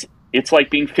it's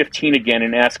like being 15 again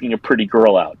and asking a pretty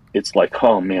girl out. It's like,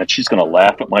 oh man, she's going to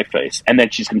laugh at my face, and then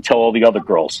she's going to tell all the other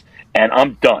girls, and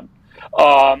I'm done.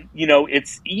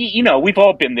 We've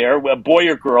all been there, a boy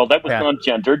or girl, that was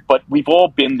non-gendered, but we've all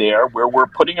been there where we're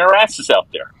putting our asses out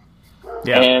there.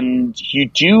 Yeah. And you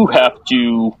do have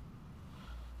to,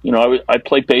 I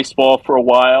played baseball for a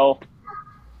while,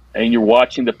 and you're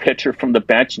watching the pitcher from the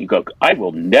bench, and you go, I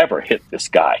will never hit this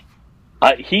guy.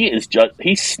 He's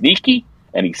sneaky,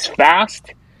 and he's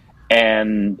fast,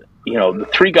 and, the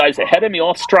three guys ahead of me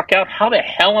all struck out. How the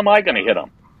hell am I going to hit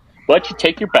him? But you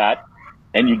take your bat,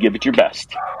 and you give it your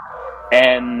best.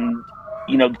 And,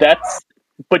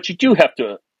 but you do have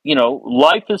to,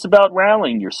 life is about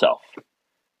rallying yourself.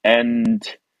 And,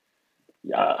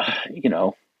 I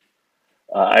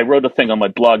wrote a thing on my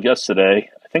blog yesterday,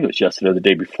 I think it was yesterday or the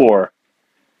day before,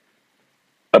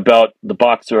 about the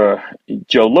boxer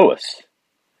Joe Louis.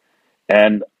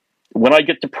 And when I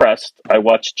get depressed, I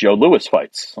watch Joe Louis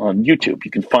fights on YouTube.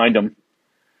 You can find them.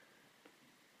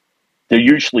 They're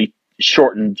usually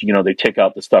shortened, they take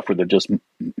out the stuff where they're just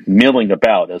milling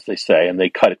about, as they say, and they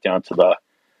cut it down to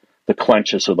the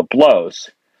clenches or the blows.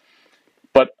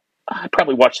 But I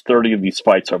probably watched 30 of these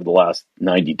fights over the last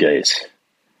 90 days.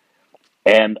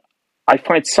 And I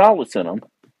find solace in them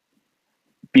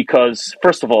because,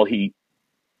 first of all, he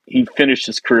finished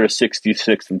his career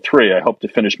 66-3. I hope to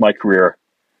finish my career,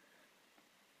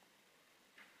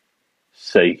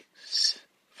 say,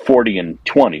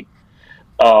 40-20.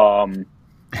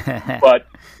 But,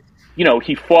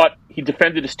 he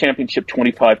defended his championship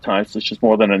 25 times, which is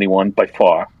more than anyone by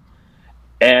far.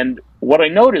 And what I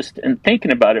noticed, and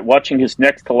thinking about it, watching his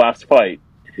next to last fight,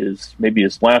 maybe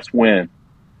his last win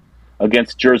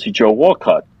against Jersey Joe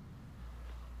Walcott,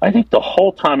 I think the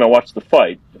whole time I watched the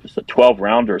fight, it was a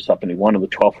 12-rounder or something, he won in the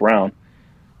 12th round,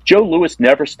 Joe Louis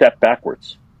never stepped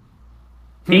backwards.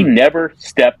 He never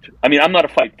stepped. I mean, I'm not a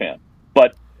fight fan,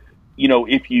 but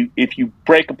if you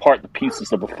break apart the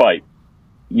pieces of a fight,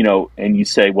 and you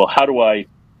say, well, how do I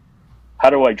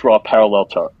draw a parallel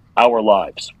to our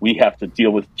lives? We have to deal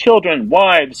with children,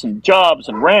 wives, and jobs,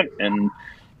 and rent, and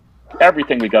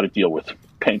everything we got to deal with,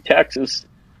 paying taxes.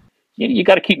 You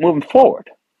got to keep moving forward.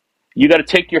 You got to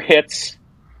take your hits,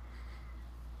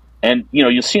 and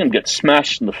you'll see them get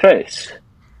smashed in the face.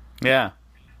 Yeah.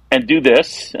 And do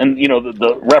this, and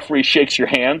the referee shakes your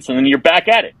hands, and then you're back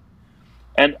at it.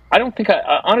 And I don't think,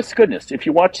 honest to goodness, if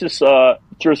you watch this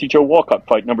Jersey Joe Walcott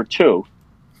fight, number 2,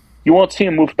 you won't see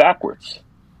him move backwards.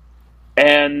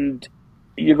 And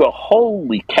you go,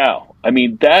 holy cow. I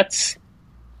mean, I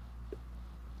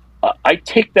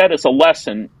take that as a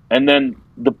lesson. And then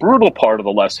the brutal part of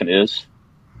the lesson is,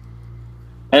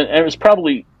 and it was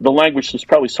probably, the language was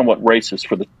probably somewhat racist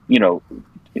for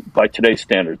by today's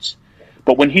standards.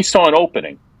 But when he saw an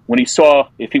opening, when he saw,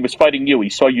 if he was fighting you, he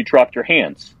saw you dropped your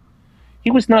hands,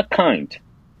 he was not kind.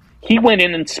 He went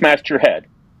in and smashed your head,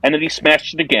 and then he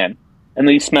smashed it again, and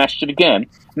then he smashed it again,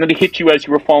 and then he hit you as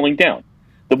you were falling down.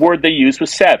 The word they used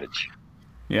was savage.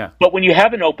 Yeah. But when you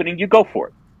have an opening, you go for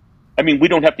it. I mean, we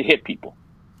don't have to hit people.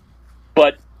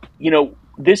 But,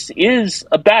 this is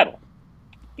a battle.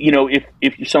 If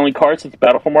you're selling cars, it's a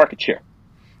battle for market share.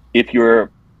 If you're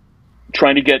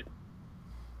trying to get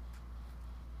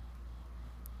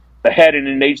ahead in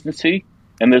an agency,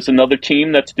 and there's another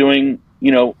team that's doing,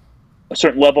 a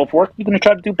certain level of work, you're going to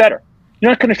try to do better.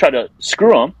 You're not going to try to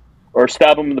screw them or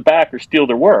stab them in the back or steal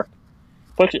their work,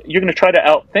 but you're going to try to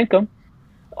outthink them.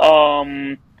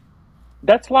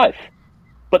 That's life.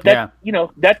 But that,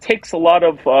 that takes a lot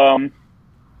of,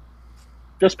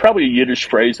 there's probably a Yiddish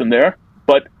phrase in there,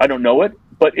 but I don't know it.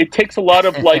 But it takes a lot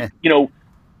of as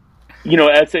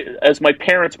my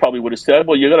parents probably would have said,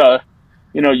 well, you gotta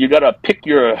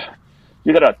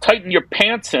tighten your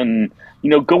pants and,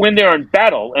 go in there and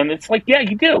battle. And it's like, yeah,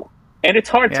 you do. And it's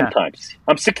hard sometimes.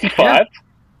 I'm 65. Yeah.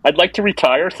 I'd like to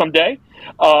retire someday.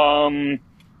 My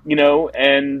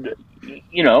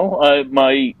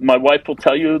wife will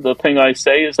tell you the thing I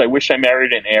say is I wish I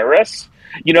married an heiress.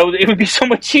 It would be so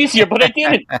much easier, but I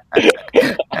didn't.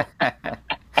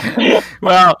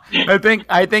 Well, I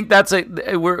think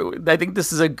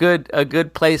this is a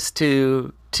good place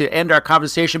to end our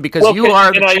conversation, because you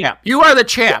are the champ. You are the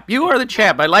champ. You are the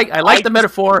champ. I like the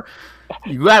metaphor.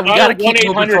 We got to keep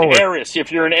moving forward. 1-800-HEIRESS.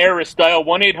 If you're an heiress, dial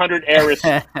 1-800-HEIRESS.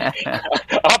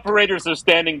 Operators are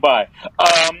standing by.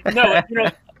 I'm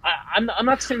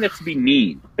not saying that to be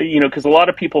mean, because a lot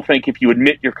of people think if you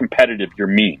admit you're competitive, you're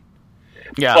mean.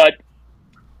 Yeah. But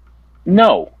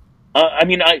no, I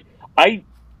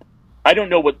don't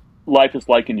know what life is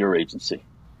like in your agency.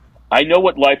 I know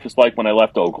what life is like when I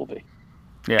left Ogilvy.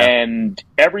 Yeah. And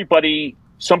everybody's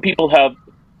got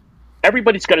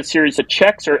a series of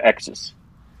checks or X's,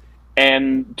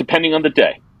 and depending on the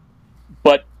day.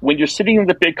 But when you're sitting in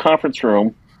the big conference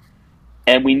room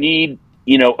and we need,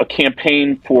 a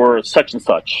campaign for such and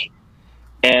such,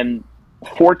 and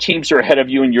 4 teams are ahead of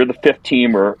you and you're the 5th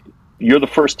team, or you're the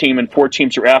first team and 4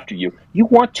 teams are after you, you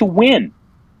want to win.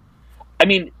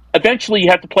 Eventually you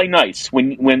have to play nice.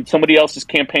 When somebody else's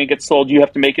campaign gets sold, you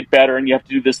have to make it better, and you have to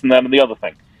do this and that and the other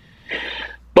thing.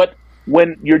 But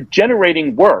when you're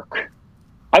generating work,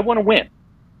 I want to win.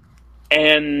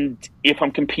 And if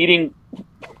I'm competing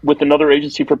with another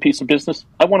agency for a piece of business,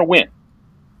 I want to win.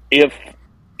 If,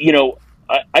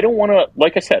 I don't want to,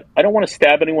 like I said, I don't want to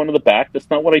stab anyone in the back. That's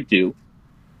not what I do.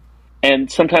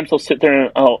 And sometimes I'll sit there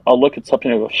and I'll look at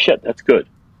something and I'll go, shit, that's good.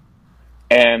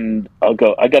 And I'll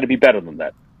go, I got to be better than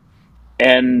that.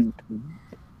 And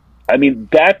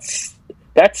that's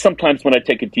sometimes when I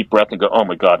take a deep breath and go, oh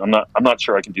my God, I'm not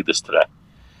sure I can do this today.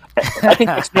 I think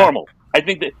that's normal. I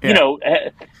think that,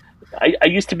 I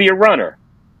used to be a runner,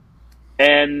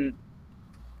 and,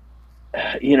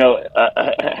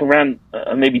 I ran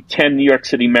maybe 10 New York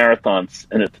City marathons.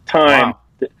 And at the time,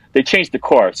 they changed the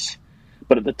course.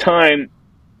 But at the time,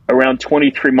 around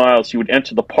 23 miles, you would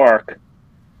enter the park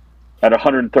at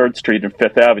 103rd Street and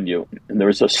 5th Avenue, and there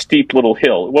was a steep little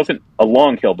hill. It wasn't a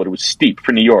long hill, but it was steep.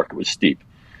 For New York, it was steep.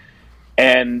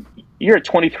 And you're at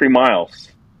 23 miles,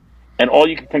 and all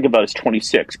you can think about is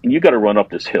 26, and you got to run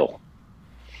up this hill.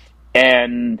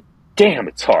 And damn,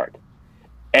 it's hard.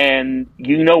 And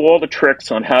you know all the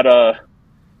tricks on how to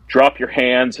drop your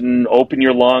hands and open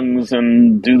your lungs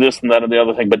and do this and that and the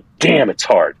other thing, but damn, it's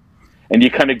hard. And you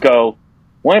kind of go,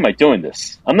 why am I doing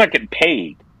this? I'm not getting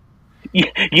paid.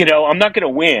 I'm not going to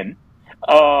win.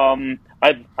 I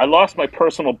lost my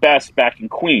personal best back in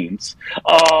Queens.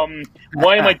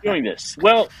 Why am I doing this?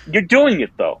 Well, you're doing it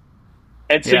though,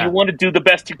 and so you want to do the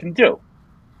best you can do.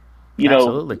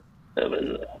 Absolutely.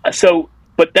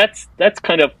 But that's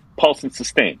kind of pulse and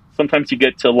sustain. Sometimes you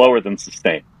get to lower than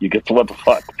sustain. You get to what the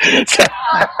fuck.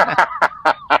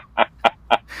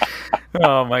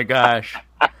 Oh my gosh.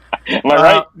 Am I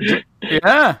right?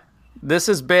 Yeah. This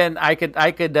has been. I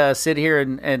could sit here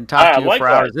and talk to you for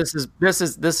hours. This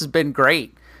has been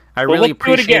great. I really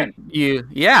appreciate you.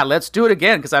 Yeah, let's do it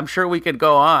again, because I'm sure we could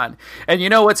go on. And you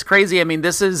know what's crazy?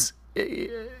 This is,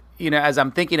 as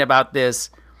I'm thinking about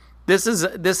this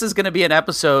is going to be an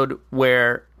episode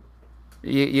where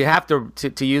you have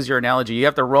to use your analogy, you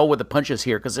have to roll with the punches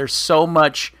here, because there's so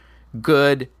much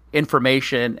good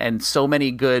information and so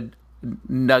many good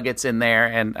nuggets in there,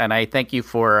 and I thank you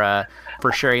for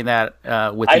sharing that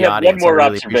with the audience. I have one more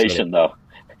observation, though.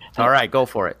 All right, go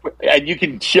for it. And you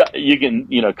can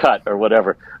cut or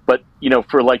whatever. But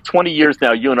for like 20 years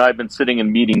now, you and I have been sitting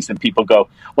in meetings, and people go,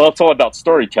 "Well, it's all about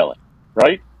storytelling,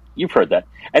 right?" You've heard that,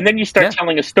 and then you start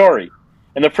telling a story,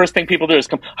 and the first thing people do is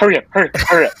come, "Hurry up, hurry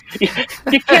up!"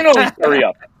 You can't always hurry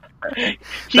up.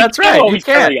 That's right. You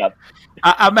can't. Hurry up.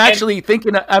 I'm actually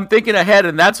thinking. I'm thinking ahead,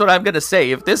 and that's what I'm going to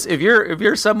say. If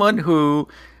you're someone who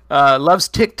loves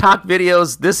TikTok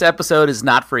videos, this episode is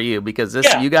not for you, because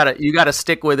you gotta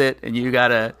stick with it, and you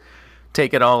gotta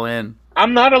take it all in.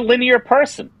 I'm not a linear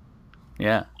person.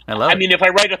 Yeah, I love it. If I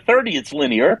write a 30, it's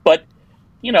linear, but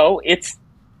it's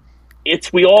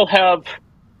we all have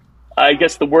I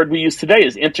guess the word we use today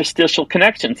is interstitial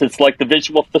connections. It's like the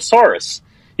visual thesaurus.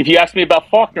 If you ask me about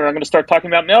Faulkner, I'm going to start talking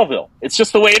about Melville. It's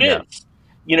just the way it is,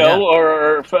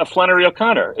 or Flannery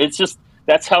O'Connor. It's just,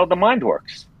 that's how the mind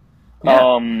works.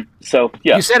 Yeah.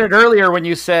 You said it earlier when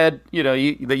you said,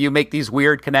 that you make these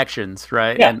weird connections,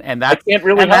 right? Yeah. And that's, I can't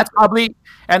really and that's probably,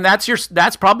 and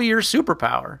that's probably your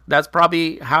superpower. That's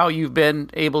probably how you've been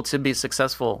able to be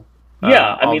successful.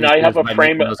 Yeah. I mean, I have a weird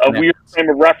frame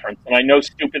of reference, and I know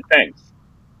stupid things.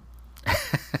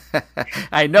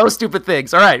 I know stupid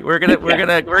things. All right. We're going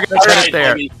to set it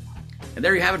there. And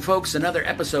there you have it, folks. Another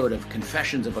episode of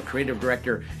Confessions of a Creative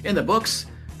Director in the books.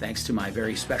 Thanks to my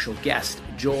very special guest,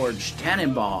 George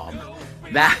Tannenbaum.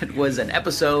 That was an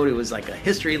episode. It was like a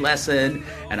history lesson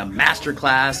and a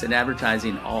masterclass in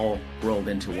advertising all rolled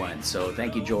into one. So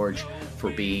thank you, George, for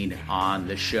being on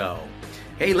the show.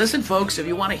 Hey, listen, folks, if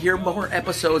you want to hear more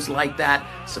episodes like that,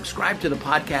 subscribe to the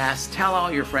podcast. Tell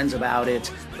all your friends about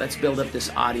it. Let's build up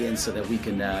this audience so that we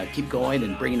can keep going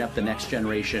and bringing up the next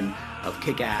generation of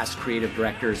kick-ass creative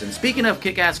directors. And speaking of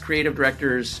kick-ass creative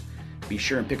directors, be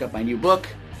sure and pick up my new book,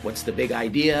 What's the Big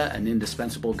Idea? An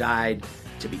Indispensable Guide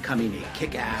to Becoming a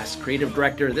Kick-Ass Creative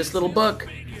Director. This little book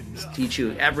will teach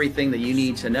you everything that you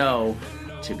need to know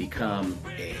to become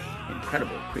an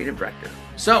incredible creative director.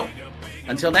 So,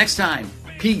 until next time,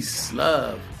 peace,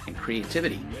 love, and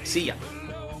creativity. See ya.